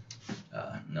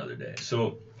another day.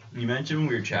 So, you mentioned when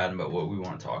we were chatting about what we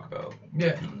want to talk about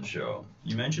on the show.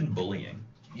 You mentioned bullying.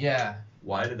 Yeah.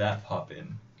 Why did that pop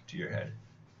in to your head?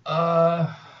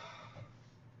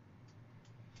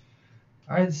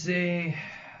 I'd say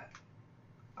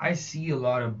I see a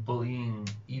lot of bullying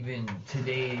even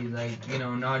today, like,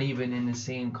 not even in the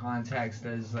same context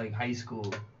as, like, high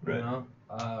school, right.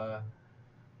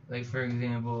 Like, for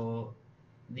example,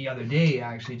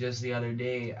 just the other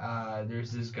day,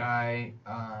 there's this guy,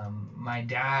 my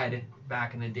dad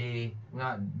back in the day,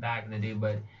 not back in the day,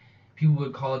 but people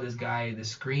would call this guy the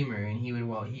Screamer, and he would,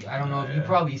 I don't know if you've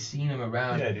probably seen him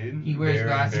around. Yeah, dude. He wears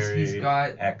glasses, he's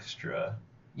got extra.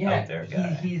 Yeah, out there guy.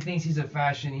 He thinks he's a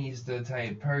fashionista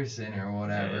type person or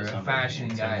whatever, a fashion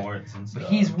guy. But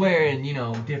he's wearing,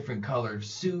 different colored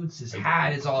suits. His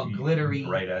hat is all glittery.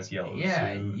 Bright ass yellow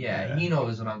suit. Yeah, he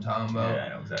knows what I'm talking about. Yeah, I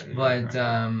know exactly. But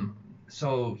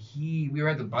so we were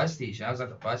at the bus station. I was at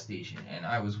the bus station and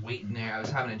I was waiting there. I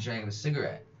was having a drag of a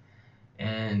cigarette,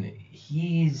 and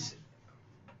he's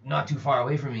not too far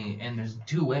away from me, and there's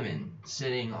two women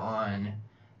sitting on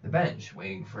the bench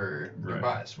waiting for the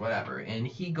bus, whatever, and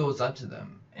he goes up to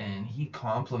them and he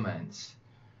compliments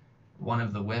one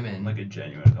of the women, like a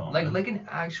genuine compliment, like an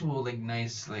actual, like,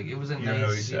 nice, like, it was a know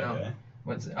nice, he said,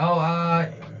 what's it?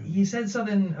 He said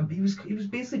something. He was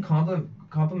basically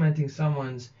complimenting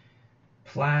someone's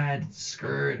plaid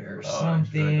skirt or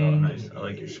something. Like, nice. I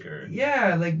like your skirt.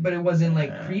 Yeah, like, but it wasn't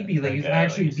like creepy. Like, he was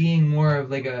actually being more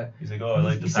of like a. He's like, I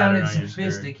like the he pattern sounded on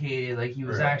sophisticated. Your skirt. Like, he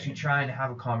was actually trying to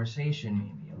have a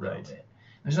conversation, maybe a little bit.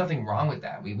 There's nothing wrong with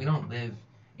that. We don't live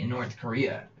in North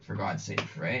Korea, for God's sake,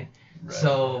 right?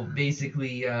 So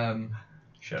basically,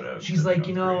 shout out. She's like,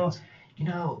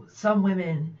 some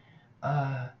women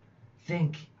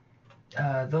think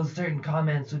those certain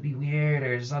comments would be weird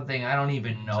or something. I don't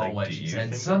even know what she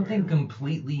said. Something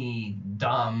completely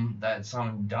dumb that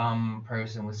some dumb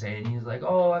person would say, and he's like,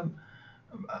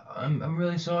 I'm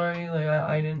really sorry. Like,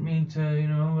 I didn't mean to,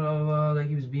 blah, blah, blah. Like,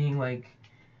 he was being like.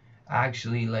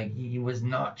 Actually, like, he was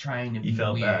not trying to be weird. He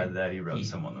felt bad that he rubbed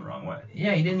someone the wrong way.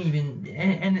 Yeah, he didn't even,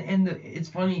 it's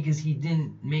funny because he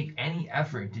didn't make any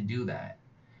effort to do that.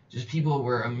 Just people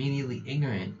were immediately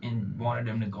ignorant and wanted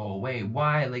him to go away.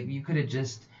 Why? Like, you could have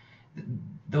just,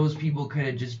 those people could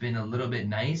have just been a little bit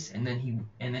nice, and then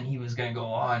he was gonna go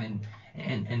on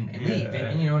and leave.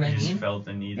 And you know what I mean? He just felt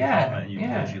the need to comment you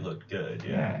because you looked good.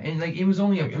 Yeah. And like, it was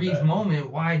only a brief moment.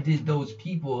 Why did those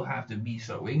people have to be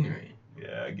so ignorant?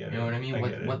 Yeah, I get it. You know what I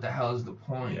mean? What the hell is the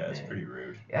point? Yeah, it's pretty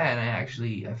rude. Yeah, and I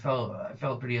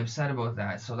felt pretty upset about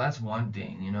that. So that's one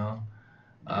thing,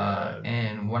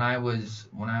 And when I was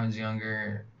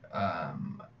younger,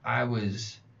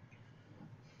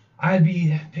 I'd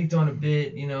be picked on a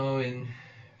bit, you know, and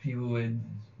people would,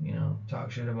 you know,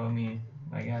 talk shit about me,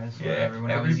 I guess, whatever. When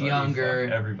I was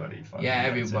younger, everybody fucking yeah,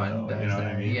 gets it, everyone though, does you know that.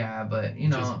 what I mean? Yeah, but you It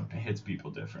know, just hits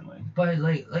people differently. but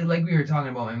like we were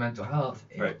talking about my mental health,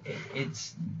 Right.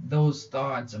 It's those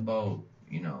thoughts about,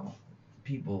 you know,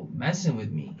 people messing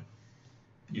with me,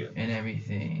 Yeah. and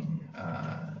everything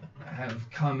have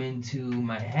come into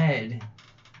my head.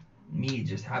 Me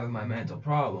just having my mental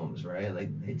problems, right? Like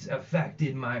it's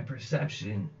affected my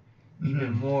perception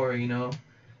even more, you know.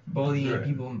 Bullying Right.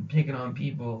 people, picking on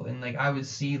people, and like I would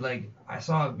see, like I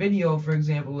saw a video, for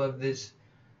example, of this.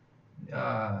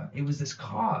 It was this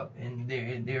cop, and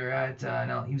they were at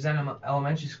he was at an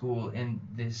elementary school, and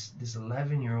this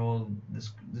 11-year-old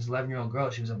this 11-year-old girl,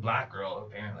 she was a black girl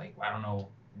apparently. I don't know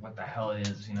what the hell it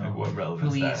is, you know. Like what relevance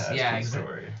police, that has yeah, to the exactly.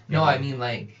 story. No, I mean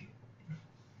like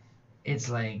it's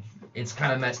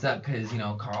kind of messed up because, you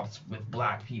know, cops with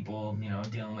black people, you know,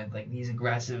 dealing with like these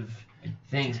aggressive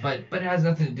things, but it has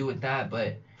nothing to do with that.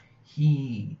 But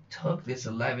he took this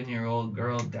 11-year-old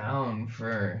girl down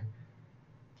for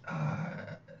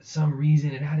some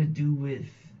reason. It had to do with,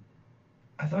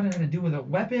 I thought it had to do with a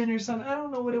weapon or something. I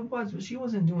don't know what it was, but she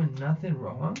wasn't doing nothing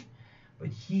wrong. But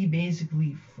he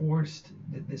basically forced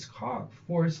this cop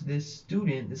forced this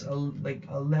student, this like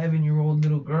 11-year-old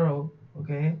little girl,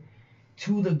 okay,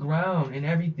 to the ground and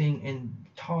everything, and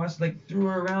tossed, like threw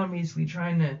her around, basically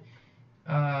trying to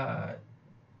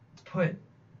put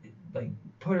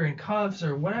her in cuffs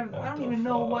or whatever. I don't even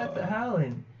know what the hell,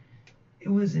 and it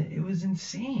was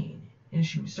insane. And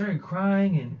she started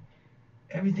crying and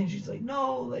everything. She's like,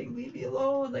 no, like leave me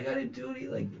alone, like I didn't do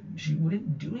anything. Like she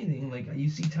wouldn't do anything. Like you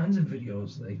see tons of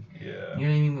videos, like Yeah. you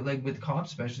know what I mean, like with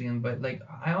cops especially. And but like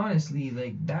I honestly,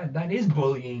 like that is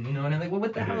bullying, you know. And I'm like, well,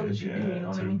 what the hell did she do? You know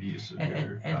what I mean? Abuse of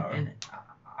your power. And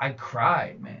I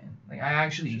cried, man. Like I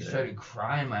actually started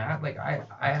crying. Like I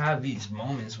have these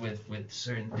moments with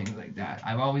certain things like that.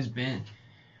 I've always been,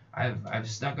 I've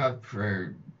stuck up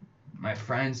for my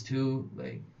friends too.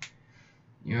 Like,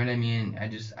 you know what I mean?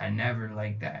 I never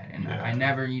like that, and I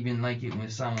never even like it when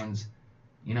someone's,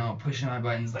 you know, pushing my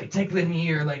buttons, like tickling me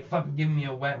or like fucking giving me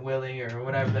a wet willy or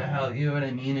whatever the hell. You know what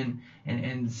I mean?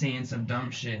 And saying some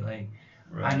dumb shit. Like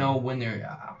Right. I know when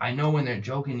they're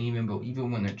joking, but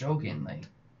even when they're joking, like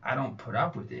I don't put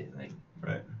up with it. Like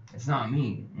Right. it's not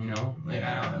me, you know. Like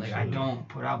Yeah, I don't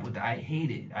put up with it. I hate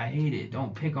it.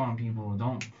 Don't pick on people.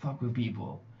 Don't fuck with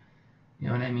people. You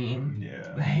know what I mean?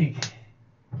 Yeah. Like.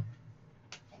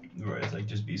 Right. It's like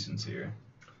just be sincere.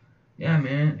 Yeah,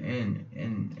 man,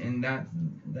 and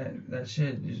that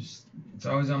shit is, it's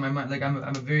always on my mind. Like I'm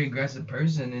a very aggressive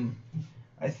person, and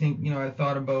I think, you know, I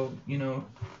thought about, you know,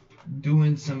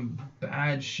 doing some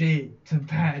bad shit to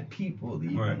bad people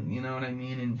even, Right. you know what I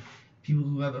mean, and people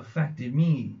who have affected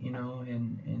me, you know,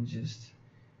 and just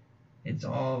it's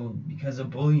all because of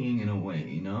bullying in a way,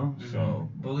 you know. Mm-hmm. So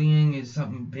bullying is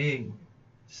something big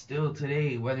still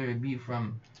today, whether it be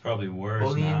from It's probably worse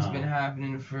bullying's now. been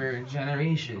happening for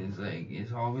generations. Like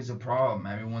it's always a problem.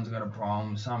 Everyone's got a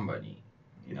problem with somebody.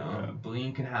 You know, Yeah.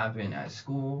 bullying can happen at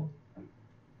school,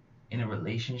 in a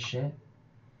relationship,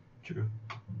 True.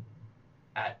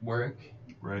 at work,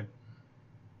 Right.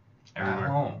 at Everywhere.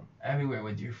 home, everywhere.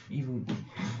 With even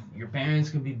your parents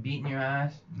could be beating your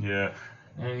ass. Yeah.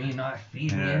 You know what I mean? Not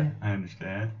feeding Yeah. you, I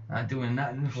understand. not doing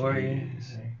nothing for you.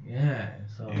 Jeez. Yeah.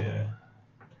 So. Yeah.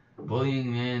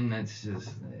 Bullying, man, that's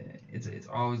just it's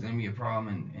always gonna be a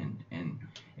problem, and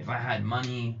if I had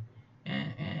money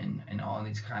and all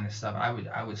these kind of stuff,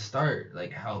 I would start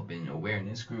like helping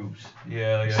awareness groups,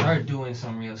 Yeah. Yeah. start doing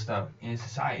some real stuff in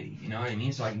society, you know what I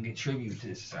mean, so I can contribute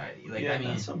to society. Like yeah, I mean,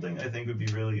 that's something I think would be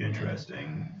really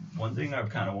interesting. One thing I've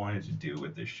kind of wanted to do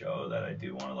with this show that I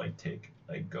do want to like take,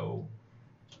 like go.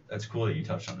 That's cool that you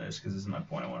touched on this, because this is my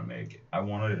point I want to make. I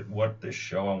want to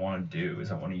do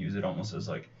is I want to use it almost as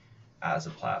like as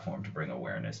a platform to bring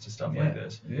awareness to stuff like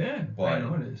this. Yeah, But- I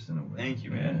noticed in a way. Thank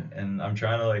you, man. And I'm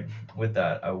trying to like with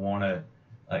that, I want to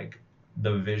like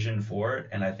the vision for it,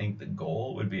 and I think the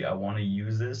goal would be I want to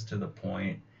use this to the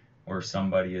point where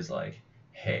somebody is like,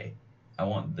 hey, I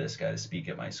want this guy to speak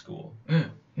at my school.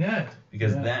 Yeah.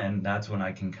 Because Yeah. then that's when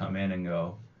I can come in and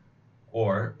go,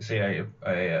 or say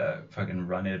I fucking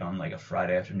run it on like a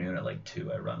Friday afternoon at like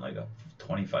 2. I run like a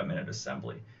 25-minute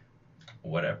assembly,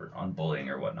 whatever, on bullying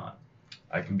or whatnot.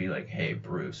 I can be like, hey,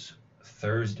 Bruce,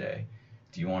 Thursday,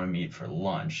 do you want to meet for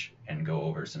lunch and go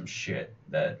over some shit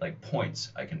that like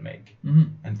points I can make Mm-hmm.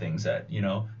 and things that, you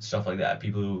know, stuff like that.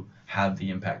 People who have the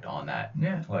impact on that.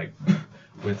 Yeah. Like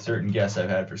with certain guests I've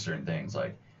had for certain things,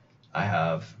 like I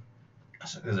have,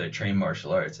 because I train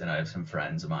martial arts, and I have some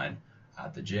friends of mine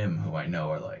at the gym who I know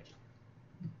are like,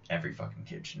 every fucking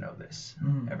kid should know this.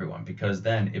 Everyone, because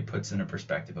then it puts in a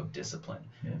perspective of discipline,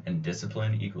 and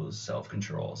discipline equals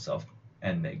self-control,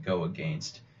 and they go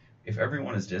against. If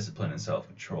everyone is disciplined and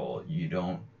self-control,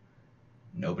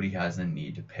 nobody has the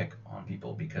need to pick on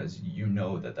people, because you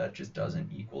know that just doesn't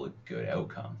equal a good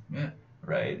outcome. Yeah.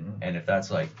 Right? And if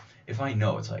that's like, if I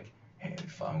know it's like, hey,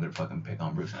 if I'm gonna fucking pick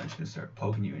on Bruce, I'm just gonna start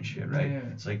poking you and shit, right? Yeah.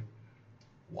 It's like,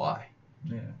 why?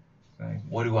 Yeah. Exactly.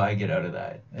 What do I get out of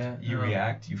that? Yeah. You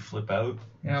react, you flip out.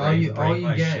 Yeah. break All you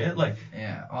my get. shit. Like,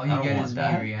 Yeah. All I you don't get want is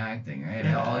that. me reacting, right?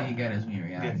 Yeah. All you get is me get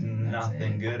reacting. That's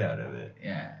nothing it. good out of it.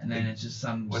 Yeah. And then it's just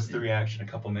some. What's the reaction? A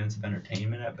couple minutes of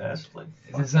entertainment at best. Like,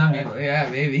 fuck Some that. people, yeah,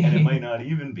 maybe. And it might not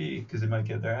even be, because it might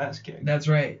get their ass kicked. That's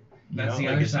right. You That's know? the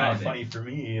Like, other it's side not of it. funny for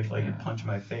me if like you Yeah. punch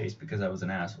my face because I was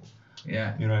an asshole.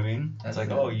 Yeah. You know what I mean? That's It's like,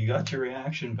 it. oh, you got your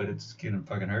reaction, but it's gonna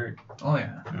fucking hurt. Oh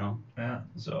yeah. You know? Yeah.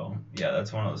 So yeah,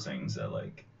 that's one of those things that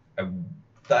like,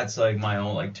 that's like my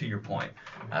own, like, to your point.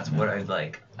 That's what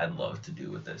I'd love to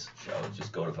do with this show. Is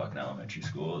just go to fucking elementary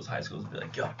schools, high schools, and be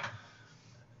like, yo,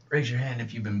 raise your hand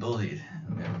if you've been bullied.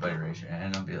 And everybody raise your hand.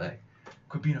 And I'll be like,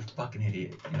 quit being a fucking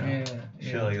idiot. You know? Yeah.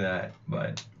 Shit Yeah. like that.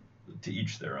 But to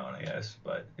each their own, I guess.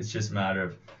 But it's just a matter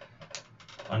of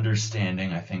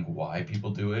understanding, I think, why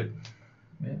people do it.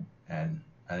 Yeah. And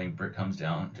I think it comes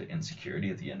down to insecurity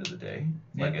at the end of the day.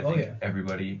 Yeah. Like, I Oh, think yeah.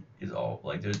 everybody is all,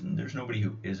 like, there's nobody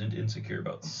who isn't insecure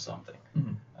about something.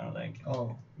 Mhm. I don't think.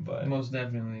 Oh, But most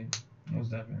definitely.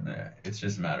 Most definitely. yeah, it's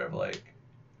just a matter of, like,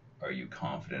 are you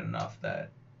confident enough that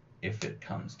if it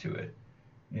comes to it,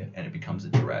 Yeah. and it becomes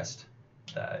addressed,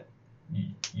 that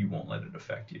you won't let it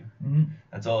affect you. Mm-hmm.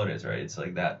 That's all it is, right? It's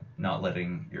like that, not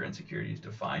letting your insecurities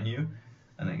define you,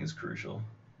 I think is crucial.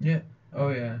 Oh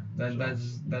yeah.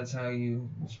 So- That's how you're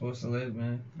supposed to live,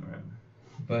 man. Right.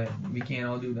 But we can't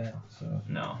all do that. So.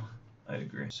 No, I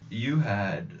agree. You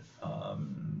had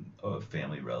a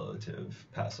family relative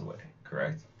pass away,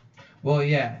 correct? Well,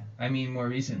 yeah. I mean, more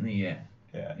recently, yeah.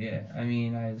 Yeah. Yeah. I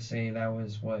mean, I'd say that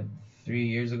was 3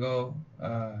 years ago.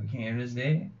 Canada's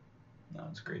Day. No,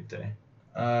 it's a great day.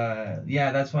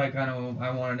 Yeah, that's why I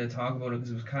wanted to talk about it,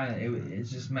 because it was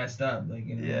it's just messed up, like,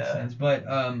 in a Yeah. sense. But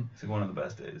It's like one of the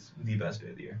best days, the best day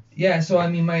of the year. yeah, so I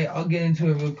mean, I'll get into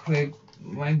it real quick.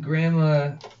 My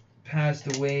grandma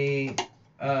passed away.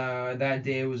 That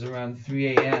day was around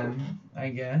 3 a.m. I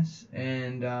guess,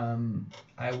 and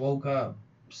I woke up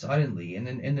suddenly, and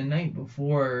then the night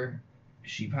before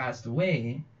she passed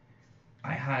away,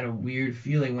 I had a weird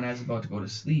feeling when I was about to go to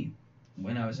sleep.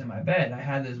 When I was in my bed, I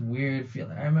had this weird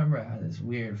feeling. I remember I had this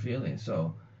weird feeling.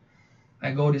 So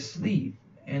I go to sleep,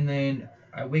 and then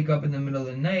I wake up in the middle of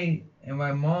the night, and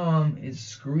my mom is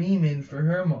screaming for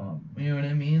her mom. You know what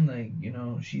I mean? Like, you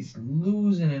know, she's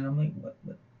losing it. I'm like,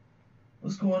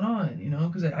 what's going on? You know,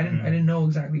 because I didn't know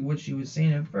exactly what she was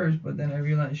saying at first, but then I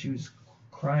realized she was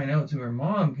crying out to her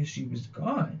mom because she was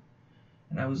gone,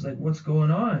 and I was like, what's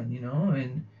going on? You know,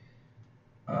 and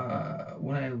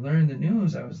when I learned the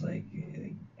news, I was like,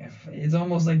 it's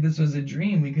almost like this was a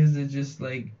dream, because it's just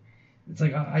like, it's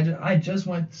like I just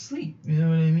went to sleep, you know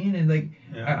what I mean? And like,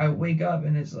 Yeah. I wake up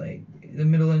and it's like the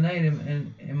middle of the night,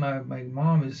 and my my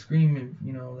mom is screaming,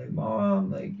 you know, like,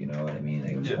 mom, like, you know what I mean?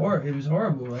 Like, it was Yeah. it was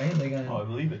horrible, right? Like, Oh, I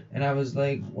believe it. and I was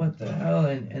like, what the hell?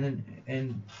 And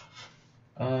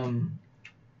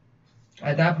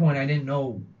at that point I didn't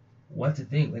know what to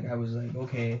think. Like, I was like,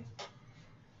 okay,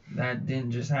 that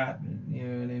didn't just happen, you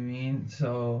know what I mean?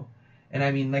 So, and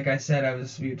I mean, like I said,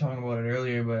 we were talking about it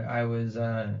earlier, but I was,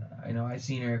 I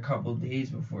seen her a couple days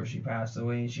before she passed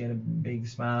away. She had a big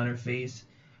smile on her face,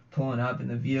 pulling up in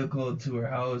the vehicle to her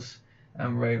house.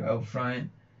 I'm right out front,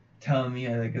 telling me,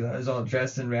 cause I was all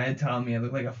dressed in red, telling me I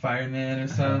look like a fireman or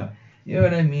something. You know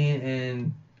what I mean?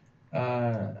 And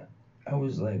I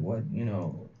was like, what, you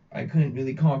know, I couldn't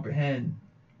really comprehend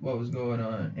what was going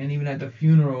on. And even at the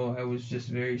funeral, I was just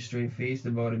very straight-faced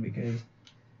about it, because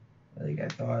like, I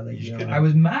thought, like, you know, I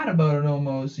was mad about it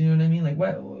almost, you know what I mean? Like,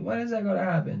 what is that gonna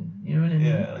happen? You know what I mean?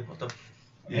 Yeah, like, what the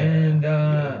yeah. And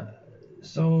yeah.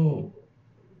 so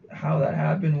how that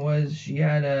happened was she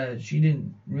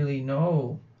didn't really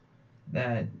know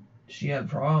that she had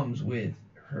problems with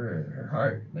her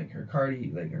heart, like her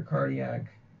cardiac,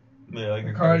 Yeah, like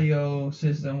a cardio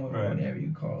system, Right. whatever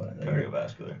you call it. Like,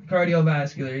 cardiovascular.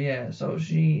 cardiovascular, yeah. So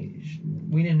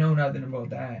we didn't know nothing about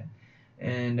that,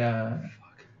 and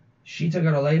she took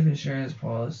out a life insurance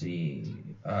policy.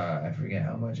 I forget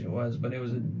how much it was, but it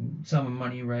was a sum of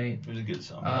money, right? It was a good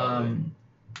sum. probably.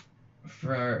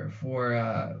 For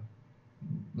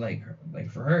like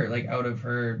for her, like out of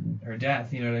her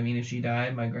death, you know what I mean? If she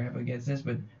died, my grandpa gets this,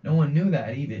 but no one knew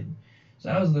that even. So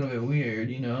that was a little bit weird,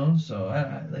 you know. So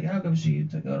I like, how come she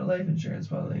took out a life insurance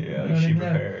policy? Yeah, You know like what I she mean?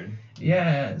 prepared.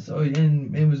 Yeah. So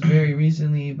and it was very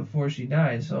recently before she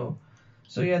died. So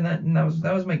yeah, that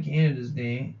was my Canada's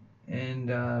Day, and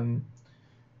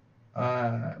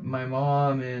my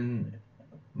mom and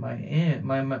my aunt,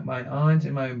 my aunt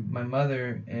and my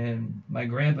mother and my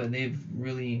grandpa, they've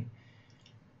really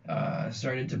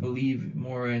started to believe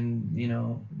more in, you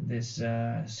know, this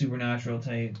supernatural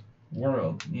type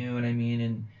world, you know what I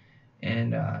mean?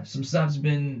 And some stuff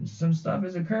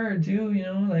has occurred too, you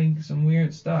know, like some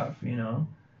weird stuff, you know,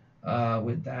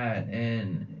 with that,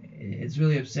 and it's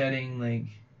really upsetting, like,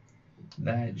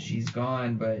 that she's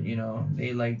gone, but you know,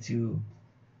 they like to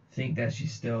think that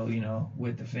she's still, you know,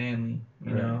 with the family,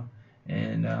 you Right. know,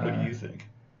 and What do you think?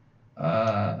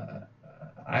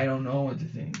 I don't know what to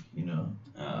think, you know.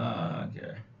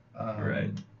 Okay.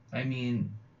 Right. I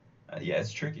mean, Yeah,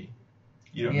 it's tricky.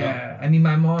 You don't know. yeah, I mean,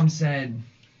 my mom said,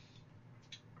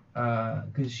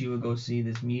 because she would go see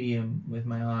this medium with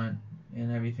my aunt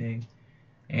and everything,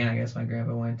 and I guess my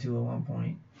grandpa went too at one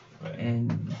point, Right.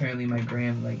 and apparently my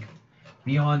grand, like,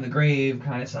 beyond the grave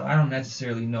kind of stuff. I don't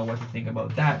necessarily know what to think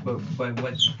about that, but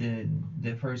what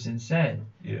the person said,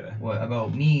 Yeah. what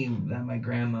about me, that my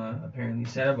grandma apparently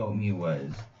said about me,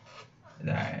 was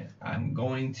that I'm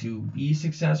going to be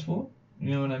successful.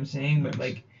 You know what I'm saying? But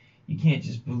like, you can't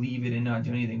just believe it and not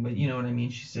do anything. But you know what I mean?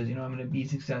 She says, you know, I'm going to be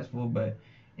successful, but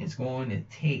it's going to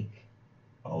take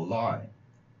a lot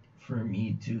for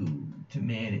me to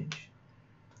manage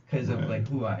because of Right. like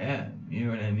who I am. You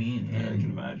know what I mean? Yeah, I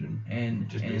can imagine. And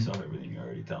Just based off everything you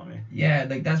already tell me. yeah,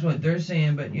 like that's what they're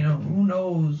saying, but you know, who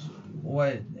knows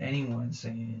what anyone's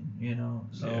saying, you know?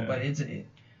 So, Yeah.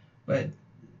 but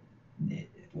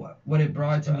what it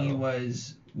brought to me Battle.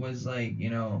 was like, you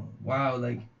know, wow,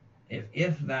 like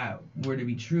if that were to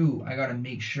be true, I gotta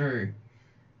make sure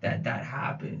that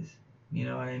happens. You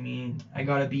know what I mean? I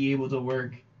gotta be able to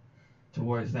work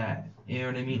towards that. You know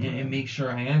what I mean? And make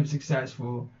sure I am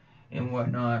successful and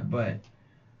whatnot. But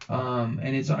and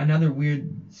it's another weird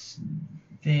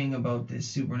thing about this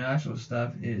supernatural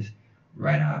stuff is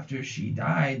right after she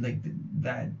died, like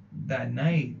that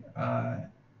night,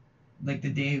 like the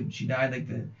day she died, like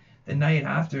the night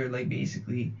after, like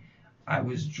basically I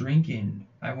was drinking.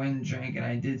 I went and drank and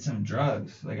I did some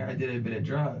drugs. Like I did a bit of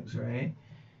drugs, right?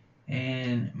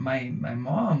 And my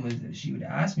mom she would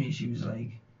ask me, she was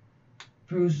like,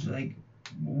 Bruce, like,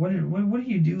 what do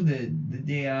you do the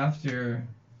day after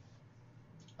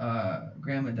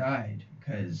Grandma died?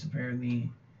 Because apparently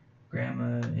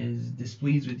Grandma is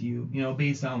displeased with you, you know,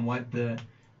 based on what the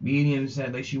medium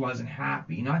said. Like she wasn't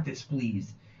happy, not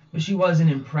displeased, but she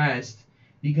wasn't impressed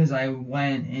because I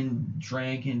went and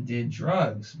drank and did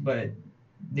drugs, but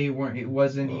they weren't. It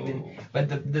wasn't even. But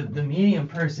the medium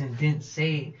person didn't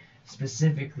say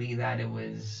specifically that it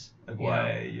was. Like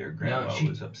why your grandma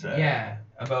was upset. Yeah,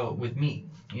 about with me.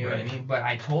 You know Right. what I mean? But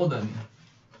I told them,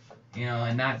 you know,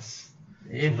 and that's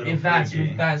It's a little if that's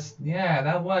freaky. yeah,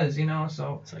 that was, you know,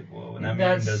 so It's like, well, when that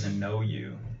man That's- doesn't know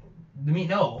you. me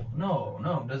no,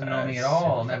 doesn't know me at That's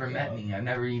all, super never fucked met up. me. I've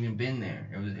never even been there.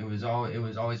 It was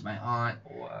always my aunt,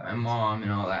 Wow. my mom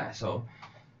and all that. So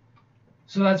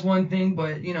that's one thing,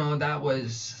 but you know, that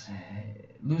was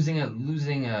losing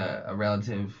a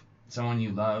relative, someone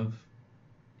you love,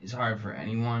 is hard for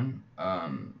anyone.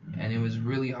 And it was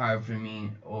really hard for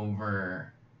me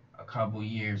over a couple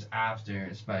years after,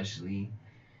 especially,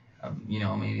 you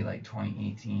know, maybe like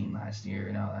 2018 last year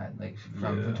and all that. Like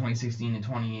from 2016 to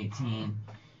 2018,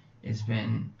 it's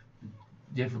been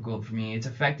difficult for me. It's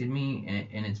affected me,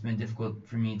 and it's been difficult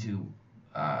for me to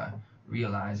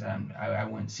realize I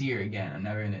wouldn't see her again. I'm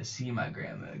never gonna see my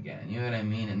grandma again. You know what I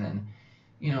mean? And then,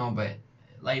 you know, but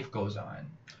life goes on.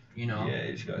 You know. Yeah,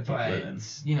 you just gotta keep But living.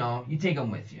 you know, you take them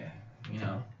with you. You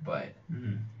know, but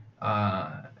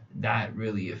that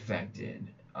really affected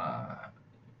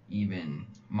even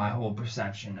my whole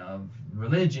perception of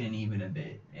religion, even a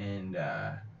bit, and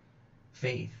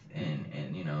faith,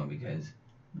 and you know, because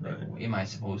like, am I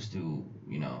supposed to,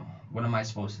 you know, what am I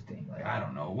supposed to think? Like, I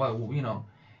don't know. What, you know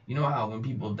how when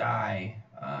people die,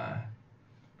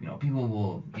 you know, people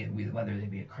will, whether they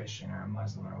be a Christian or a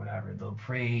Muslim or whatever, they'll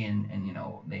pray and you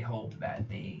know, they hope that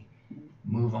they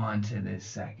move on to this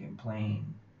second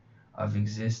plane of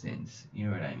existence. You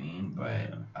know what I mean?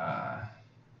 But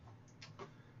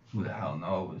who the hell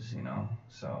knows? You know.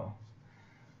 So,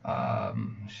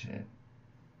 shit.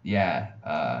 Yeah.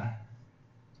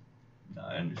 No,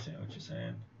 I understand what you're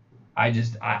saying. I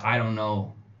don't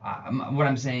know. What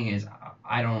I'm saying is,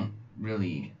 I don't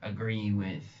really agree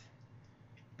with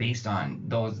based on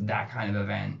that kind of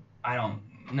event. I don't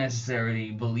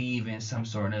necessarily believe in some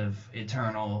sort of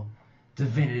eternal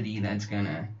divinity that's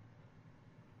gonna,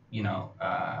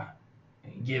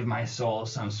 give my soul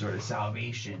some sort of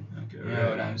salvation. Okay, You know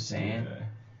what I'm saying? Okay.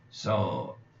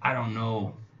 So I don't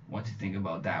know what to think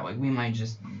about that. Like we might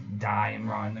just die and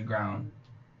rot in the ground,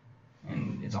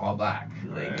 and it's all black.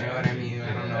 Like you know what I mean?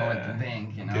 I don't know what to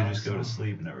think. You know. Could just go to So-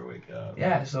 sleep and never wake up.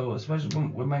 Yeah. So especially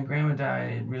when my grandma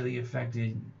died, it really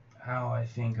affected how I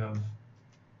think of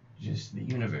just the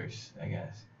universe. I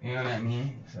guess. You know what I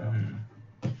mean? So. Mhm.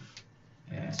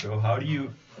 Yeah. So how do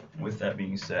you, with that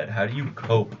being said, how do you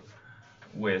cope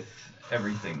with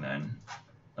everything then?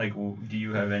 Like, do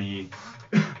you have any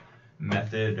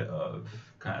method of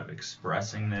kind of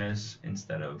expressing this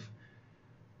instead of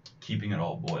keeping it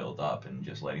all boiled up and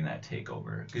just letting that take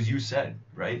over? Because you said,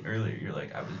 right, earlier, you're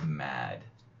like, I was mad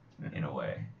in a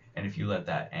way. And if you let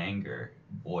that anger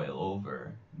boil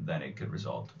over, then it could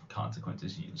result in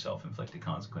consequences, self-inflicted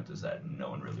consequences that no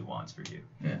one really wants for you.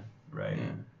 Yeah. Right?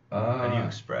 Yeah. How do you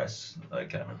express, like,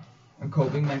 kind of... A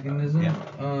coping mechanism. Yeah.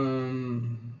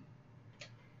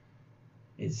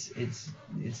 It's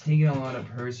taking a lot of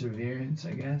perseverance,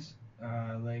 I guess.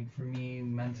 Like for me,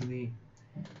 mentally,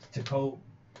 to cope.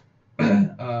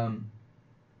 I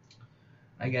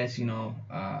guess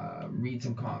read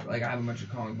some like I have a bunch of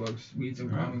comic books. Read some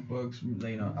Right. comic books.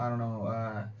 I don't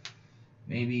know.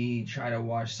 Maybe try to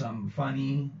watch something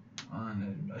funny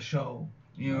on a show.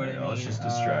 You know what I mean? Let's just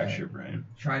distract your brain.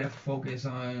 Try to focus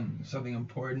on something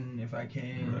important if I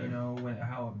can. Right.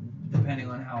 Depending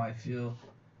on how I feel.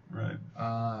 Right.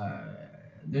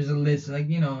 There's a list, like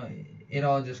it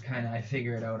all just kind of I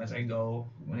figure it out as I go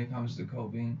when it comes to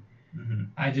coping. Mm-hmm.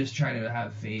 I just try to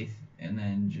have faith and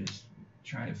then just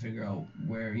try to figure out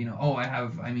where I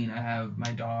have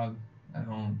my dog at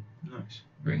home. Nice.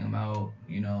 Bring him out.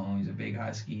 He's a big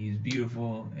husky. He's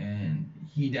beautiful, and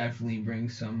he definitely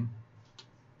brings some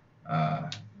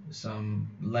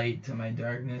light to my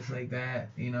darkness like that.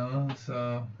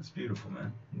 So. That's beautiful,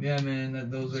 man. Yeah, man.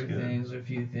 Those That's are good. things. A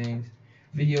few things.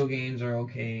 Video games are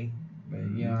okay, but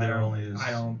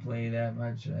I don't play that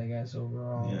much. I guess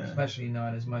overall, Yeah. especially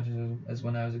not as much as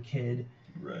when I was a kid.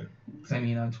 Right. 'Cause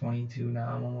I'm 22 now.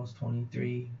 I'm almost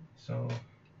 23. So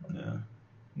Yeah.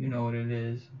 you know what it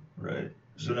is. Right.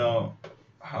 So now,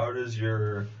 how does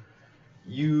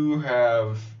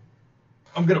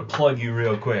I'm gonna plug you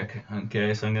real quick,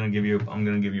 okay? So I'm gonna give you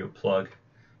a plug.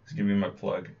 Just give me my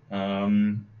plug.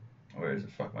 Where is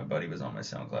it? Fuck, my buddy was on my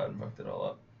SoundCloud and fucked it all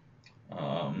up.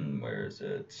 Where is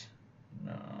it?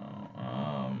 No.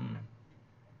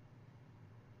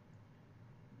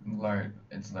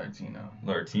 It's Latino.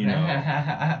 Latino.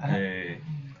 Hey.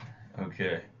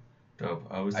 Okay. Dope.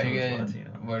 I was Latino.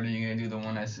 What are you gonna do? The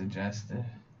one I suggested.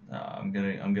 I'm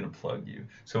gonna plug you.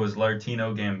 So it's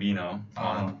Latino Gambino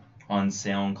on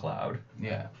SoundCloud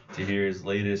Yeah. to hear his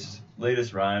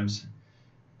latest rhymes,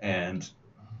 and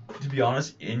to be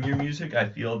honest, in your music, I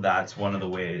feel that's one of the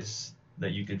ways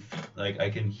that you could like I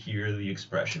can hear the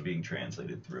expression being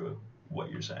translated through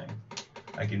what you're saying.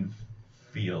 I can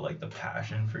feel like the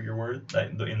passion for your word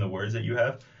in the words that you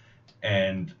have,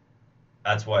 and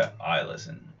that's why I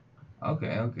listen.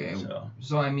 Okay.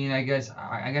 So I guess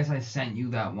I sent you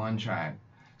that one track.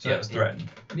 So yeah, it's threatened.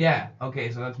 Yeah.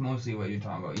 Okay. So that's mostly what you're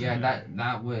talking about. Yeah. Mhm.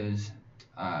 That was.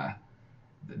 I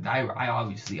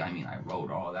obviously I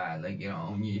wrote all that. Like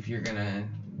if you're gonna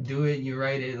do it, you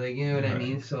write it. Like what I Right.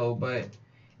 mean. So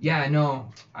yeah,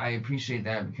 no, I appreciate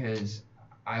that because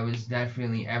I was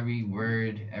definitely every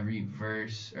word, every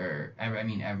verse, or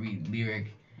every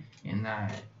lyric in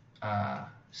that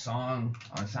song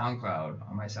on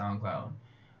my SoundCloud,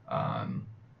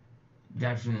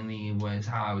 definitely was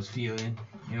how I was feeling.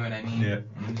 You know what I mean? Yeah.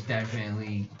 And it was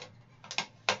definitely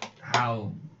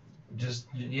how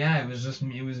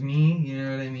it was me. You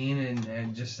know what I mean? And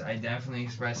I definitely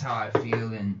expressed how I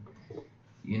feel, and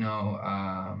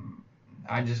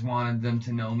I just wanted them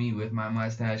to know me with my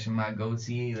mustache and my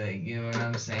goatee. Like, you know what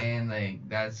I'm saying? Like,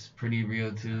 that's pretty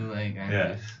real too. Like, I'm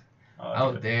just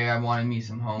out there. I wanted me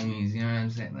some homies. You know what I'm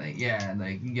saying? Like, yeah,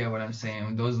 like you get what I'm saying.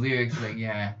 With those lyrics, like,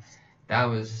 yeah, that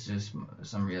was just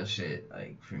some real shit.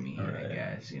 Like for me, Right. I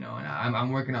guess. And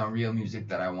I'm working on real music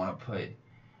that I want to put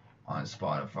on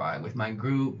Spotify with my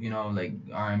group. Like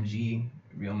RMG,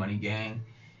 Real Money Gang.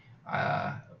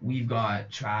 We've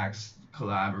got tracks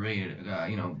collaborated.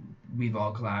 We've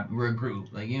all we're a group.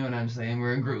 Like, you know what I'm saying?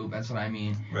 We're a group. That's what I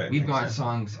mean. Right. We've makes got sense.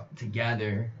 songs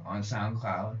together on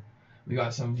SoundCloud. We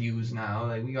got some views now.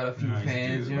 Like, we got a few Nice,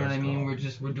 fans. dude. You know what I Let's mean? go.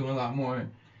 We're doing a lot more.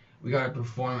 We gotta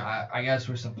perform. I guess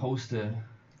we're supposed to.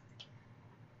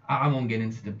 I won't get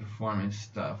into the performance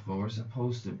stuff, but we're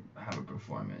supposed to have a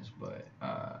performance, but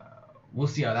we'll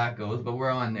see how that goes. But we're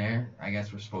on there. I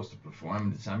guess we're supposed to perform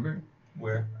in December.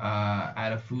 Where?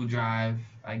 At a food drive,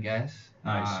 I guess.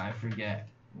 Nice. I forget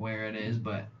where it is,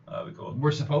 but That'd be cool.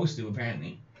 we're supposed to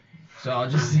apparently. So I'll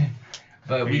just.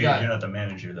 But we You're got. not the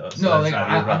manager though. So No, that's like not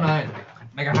your I'm problem. not.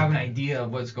 Like I have an idea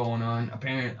of what's going on.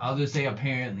 I'll just say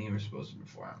apparently we're supposed to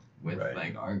perform with Right.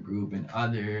 like our group and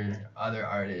other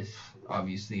artists,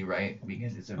 obviously, right?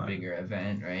 Because it's a Right. bigger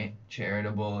event, right?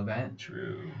 Charitable event,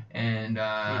 True. and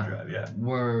Food drive, yeah.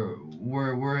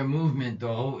 we're a movement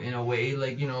though in a way.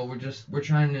 Like we're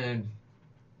trying to,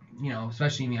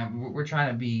 especially me. We're trying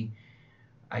to be,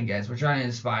 I guess we're trying to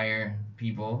inspire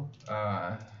people.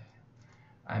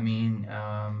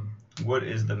 What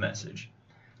is the message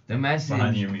The message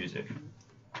behind your music?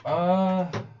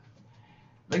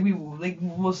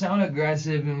 We'll sound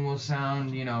aggressive and we'll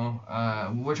sound,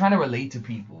 we're trying to relate to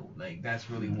people. Like that's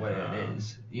really what it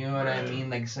is. You know what I Right. mean?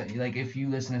 Like if you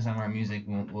listen to some of our music,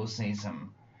 we'll say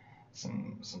some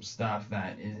stuff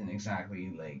that isn't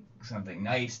exactly like something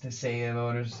nice to say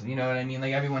about us. You know what I mean?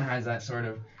 Like everyone has that sort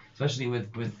of, especially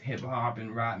with hip hop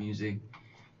and rap music.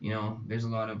 There's a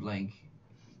lot of like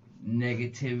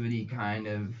negativity kind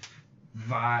of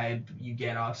vibe you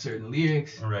get off certain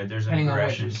lyrics. Right, there's an Depending on what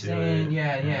aggression you're to saying, it.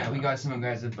 yeah, we got some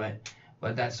aggressive,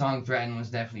 but that song "Threaten" was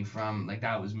definitely from like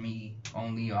that was me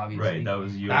only, obviously. Right, that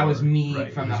was you. That was me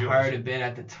right, from it the was heart yours. a bit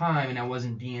at the time, and I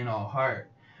wasn't being all hard.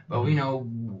 But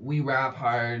we rap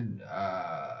hard.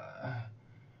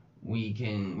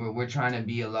 We're trying to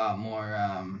be a lot more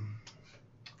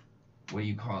what do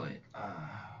you call it?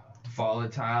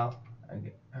 Volatile.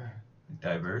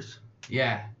 Diverse.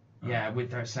 Yeah,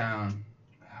 with our sound.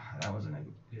 That wasn't a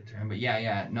good term, but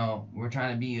no, we're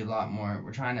trying to be a lot more.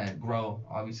 We're trying to grow,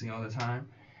 obviously, all the time,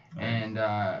 and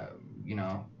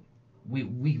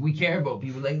we care about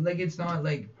people. Like it's not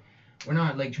like we're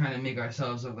not like trying to make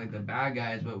ourselves look like the bad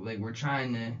guys, but like we're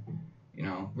trying to,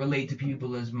 relate to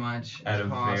people as much At as a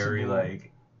possible. very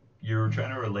like, you're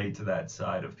trying to relate to that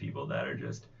side of people that are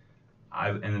just,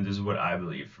 and this is what I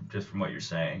believe, just from what you're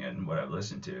saying and what I've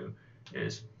listened to,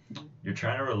 is you're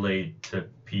trying to relate to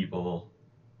people,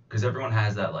 because everyone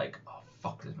has that like, oh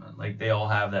fuck this man, like they all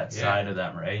have that side of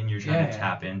them, right? And you're trying to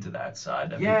tap into that side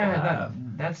that people have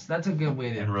that's a good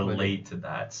way to and put it. relate to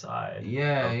that side.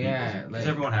 Yeah. Because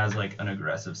everyone has like an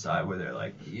aggressive side where they're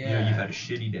like, you've had a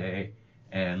shitty day.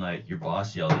 And like your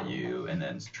boss yelled at you, and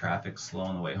then traffic's slow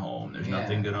on the way home. There's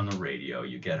nothing good on the radio.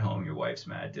 You get home, your wife's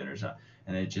mad, dinner's not,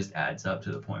 and it just adds up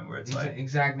to the point where it's like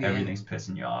exactly everything's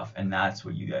pissing you off, and that's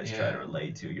what you guys try to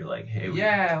relate to. You're like, hey,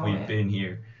 we've been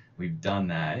here, we've done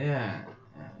that.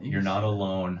 You're not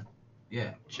alone.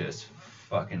 Just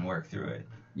fucking work through it.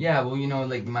 Yeah, well,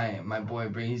 like my boy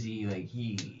Brazy, like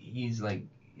he's like,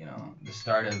 the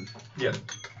start of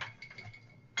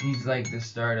he's like the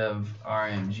start of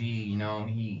RMG,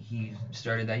 he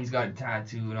started that. He's got it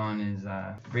tattooed on his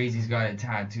Brazy's got it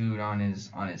tattooed on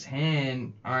his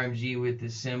hand, RMG with the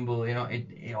symbol.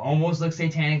 It almost looks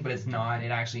satanic, but it's not.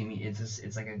 It actually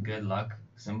it's like a good luck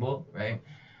symbol, right?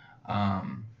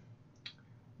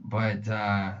 But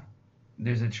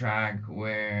there's a track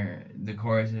where the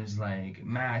chorus is like,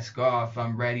 mask off,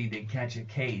 I'm ready to catch a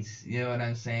case. You know what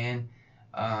I'm saying?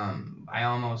 I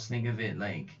almost think of it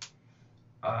like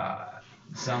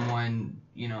someone,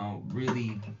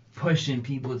 really pushing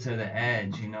people to the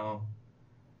edge,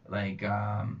 like,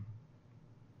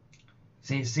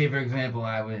 say for example,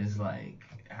 I was like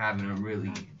having a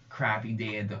really crappy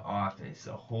day at the office,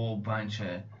 a whole bunch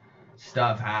of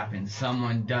stuff happens,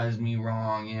 someone does me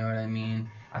wrong, you know what I mean?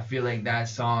 I feel like the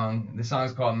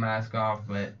song's called Mask Off,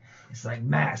 but it's like,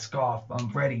 mask off, I'm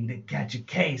ready to catch a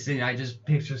case, and I just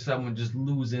picture someone just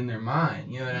losing their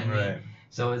mind, you know what I mean? Right.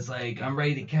 So it's like, I'm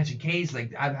ready to catch a case,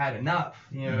 like, I've had enough,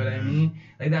 you know what I mean?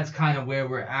 Like, that's kind of where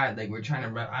we're at, like,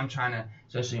 I'm trying to,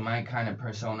 especially my kind of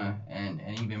persona, and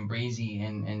even Brazy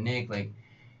and Nick, like,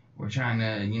 we're trying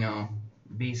to,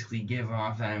 basically give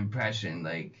off that impression,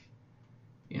 like,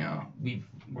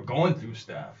 we're going through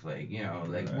stuff, like,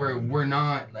 like, we're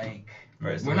not, like,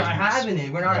 Right, so we're not having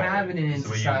it, in so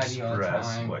society all the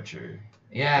express time. what you're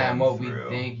And what we through.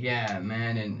 think,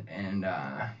 man, and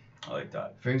I like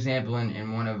that. for example,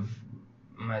 in one of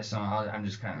my songs, I'm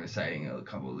just kind of reciting a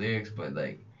couple of lyrics, but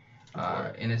like,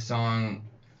 in a song,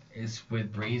 it's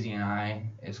with Brazy and I,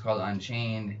 it's called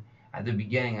Unchained. At the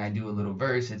beginning, I do a little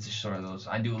verse, it's a short little,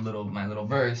 I do my little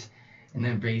verse, and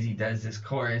then Brazy does this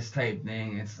chorus type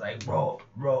thing, it's like,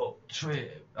 roll,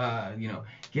 trip,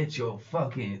 get your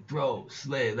fucking throat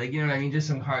slit, like, you know what I mean, just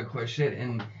some hardcore shit,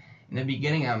 and in the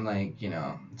beginning, I'm like,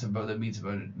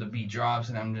 the beat drops,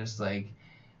 and I'm just like,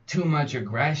 too much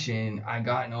aggression. I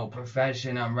got no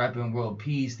profession. I'm repping world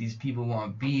peace. These people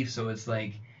want beef, so it's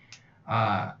like,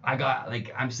 I got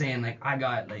like I'm saying like I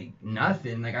got like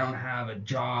nothing. Like I don't have a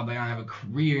job. I don't have a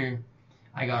career.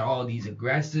 I got all these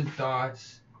aggressive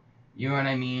thoughts. You know what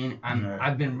I mean?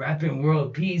 I've been repping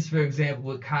world peace, for example,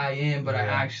 with Cayenne, but I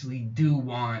actually do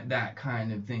want that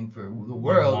kind of thing for the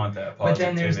world. You want that but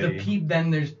then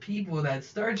positivity. there's people that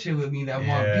start shit with me that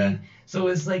want beef. So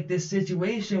it's like this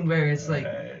situation where it's like,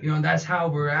 you know, that's how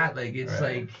we're at. Like it's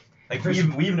like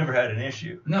we've never had an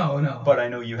issue. No. But I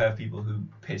know you have people who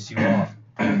piss you off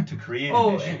to create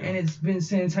an issue. And it's been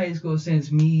since high school,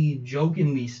 since me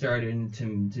jokingly started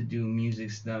to do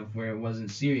music stuff where it wasn't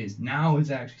serious. Now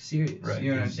it's actually serious. Right,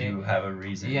 you know what I'm saying? You have a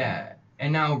reason. Yeah.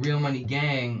 And now Real Money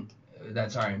Gang,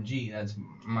 that's RMG. That's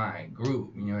my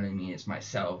group. You know what I mean? It's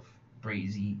myself,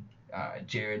 Brazy,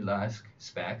 Jared Lusk,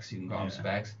 Specs. You can call him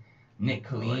Specs. Nick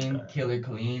Colleen, like Killer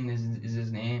Colleen is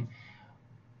his name.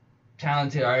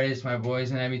 Talented artists, my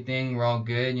boys and everything. We're all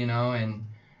good, you know, and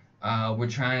we're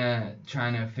trying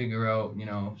to figure out, you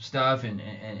know, stuff and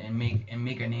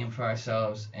make a name for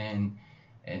ourselves and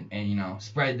you know,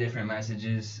 spread different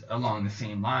messages along the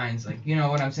same lines, like, you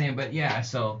know what I'm saying. But yeah,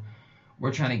 so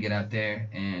we're trying to get out there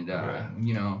and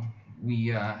you know, we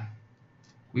you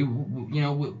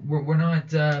know, we're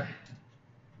not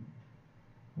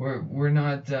we're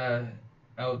not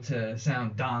out to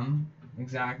sound dumb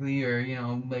exactly, or you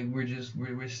know, like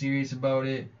we're serious about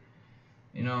it.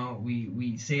 You know,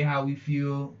 we say how we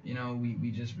feel. You know, we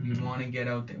want to get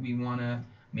out there. We want to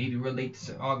maybe relate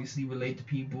to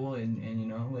people, and you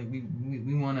know, like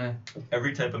we want to.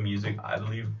 Every type of music, I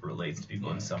believe, relates to people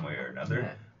in some way or another.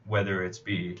 Yeah. Whether it's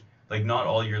like not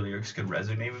all your lyrics could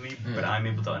resonate with me, but I'm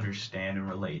able to understand and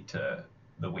relate to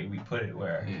the way we put it,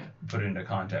 where put it into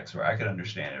context where I could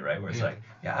understand it, right? Where it's like,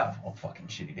 I have a fucking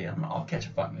shitty day. I'll catch a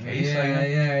fucking case.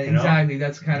 Exactly.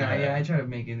 That's kind of I try to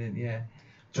make it.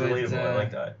 It's relatable. I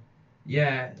like that.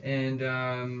 Yeah,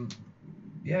 and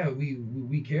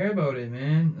we care about it,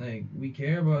 man. Like we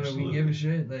care about it. We give a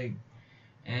shit. Like,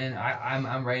 and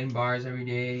I'm writing bars every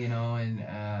day, you know, and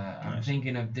I'm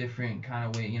thinking of different kind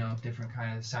of way, you know, different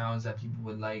kind of sounds that people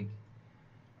would like.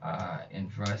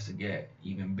 And for us to get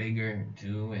even bigger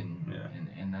too,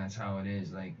 and that's how it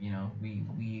is. Like, you know, we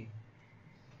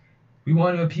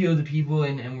want to appeal to people,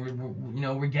 and we're you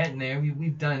know, we're getting there.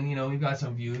 We've done, you know, we've got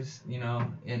some views, you know,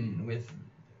 and with,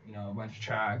 you know, a bunch of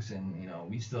tracks, and you know,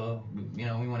 we still, you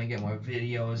know, we want to get more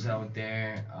videos out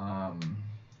there.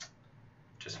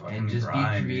 Just and just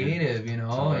grind, be creative, dude. you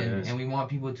know, and we want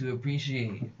people to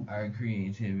appreciate our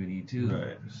creativity too.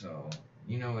 Right. So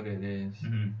you know what it is.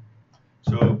 Mm-hmm.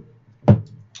 So,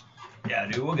 yeah,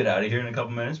 dude, we'll get out of here in a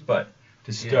couple minutes. But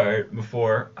to start,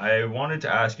 before, I wanted to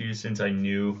ask you, since I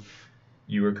knew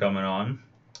you were coming on,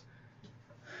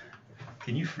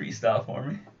 can you freestyle for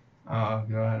me? Oh,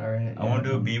 go ahead, all right. I want to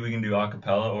do a beat, we can do a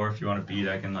cappella, or if you want a beat,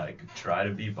 I can, like, try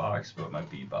to beatbox, but my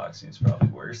beatboxing is probably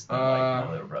worse than, like,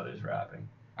 my little brother's rapping.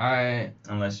 Alright.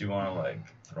 Unless you want to, like,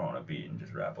 throw on a beat and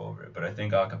just rap over it. But I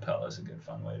think a cappella is a good,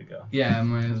 fun way to go. Yeah,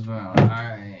 might as well.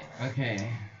 Alright.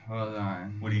 Okay. Hold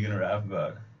on. What are you gonna rap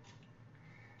about?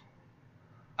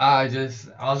 I'll just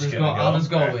go with it. I'll just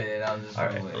go with it.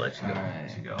 Alright, I'll let you go. Alright.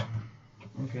 Let you go.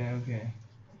 Okay.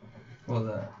 Hold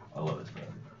up. I love this,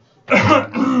 brother.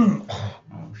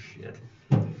 Oh, shit.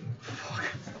 Fuck.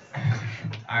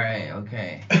 Alright,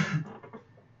 okay.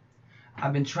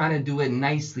 I've been trying to do it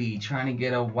nicely, trying to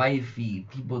get a wifey.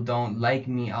 People don't like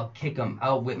me, I'll kick them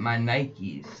out with my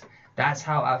Nikes. That's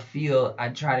how I feel, I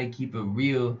try to keep it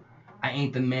real. I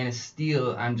ain't the man of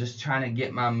steel, I'm just trying to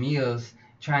get my meals,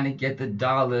 trying to get the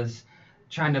dollars,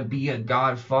 trying to be a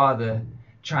godfather,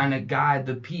 trying to guide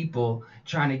the people,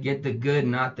 trying to get the good,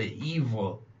 not the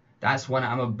evil. That's what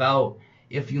I'm about.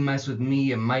 If you mess with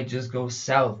me, it might just go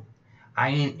south. I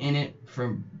ain't in it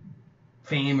for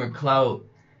fame or clout.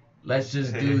 Let's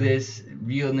just do this.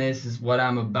 Realness is what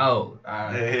I'm about.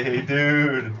 Hey,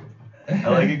 dude. I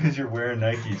like it because you're wearing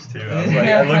Nikes, too. I was like,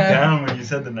 I looked down when you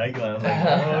said the Nike line. I was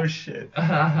like, oh, shit.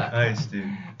 Nice, dude.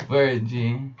 Word,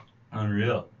 G.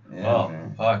 Unreal. Yeah, well,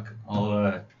 man. Fuck.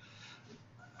 I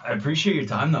appreciate your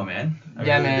time, though, man. I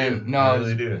Yeah, really man. do. No, I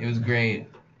really do. it was great.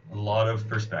 A lot of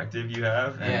perspective you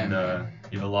have, and Yeah,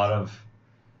 you have a lot of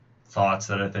thoughts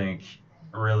that I think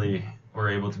really were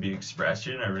able to be expressed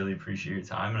here, and I really appreciate your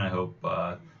time, and I hope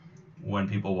when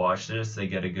people watch this, they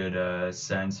get a good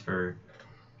sense for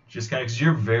just kind of, because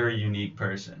you're a very unique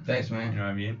person. Thanks, man. You know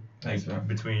what I mean? Thanks, like, man.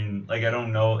 between, like, I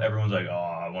don't know, everyone's like, oh,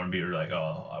 I want to be, like,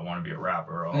 oh, I want to be a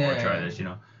rapper, or I want to try this, you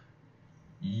know.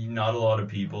 Not a lot of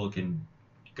people can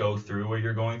go through what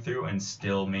you're going through and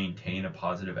still maintain a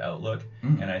positive outlook.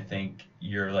 Mhm. And I think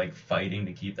you're like fighting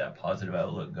to keep that positive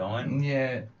outlook going,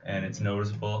 Yeah. and it's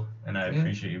noticeable. And I Yeah.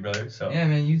 appreciate you, brother. So Yeah,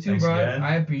 man. You too, Thanks bro. again.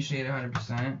 I appreciate it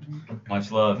 100%. much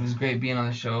It love. was great being on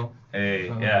the show. Hey,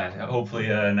 So- yeah. Hopefully,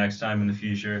 next time in the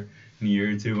future, in a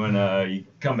year or two, when you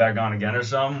come back on again or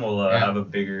something, we'll Yeah. have a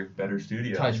bigger, better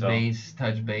studio. Touch So, base.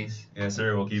 Yes,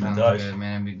 sir. We'll keep Sounds in touch. good,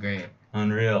 man. It'd be great.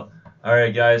 Unreal. All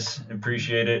right, guys.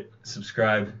 Appreciate it.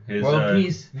 Subscribe. His, World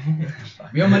peace.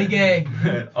 Real Money Gang.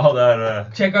 all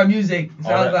that. Check our music.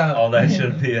 SoundCloud. All that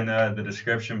should be in the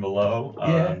description below.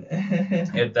 Yeah.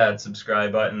 Hit that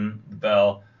subscribe button, the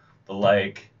bell, the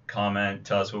like, comment.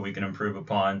 Tell us what we can improve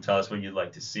upon. Tell us what you'd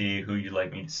like to see, who you'd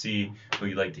like me to see, who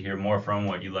you'd like to hear more from,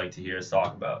 what you'd like to hear us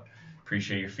talk about.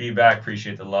 Appreciate your feedback.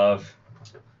 Appreciate the love.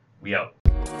 We out.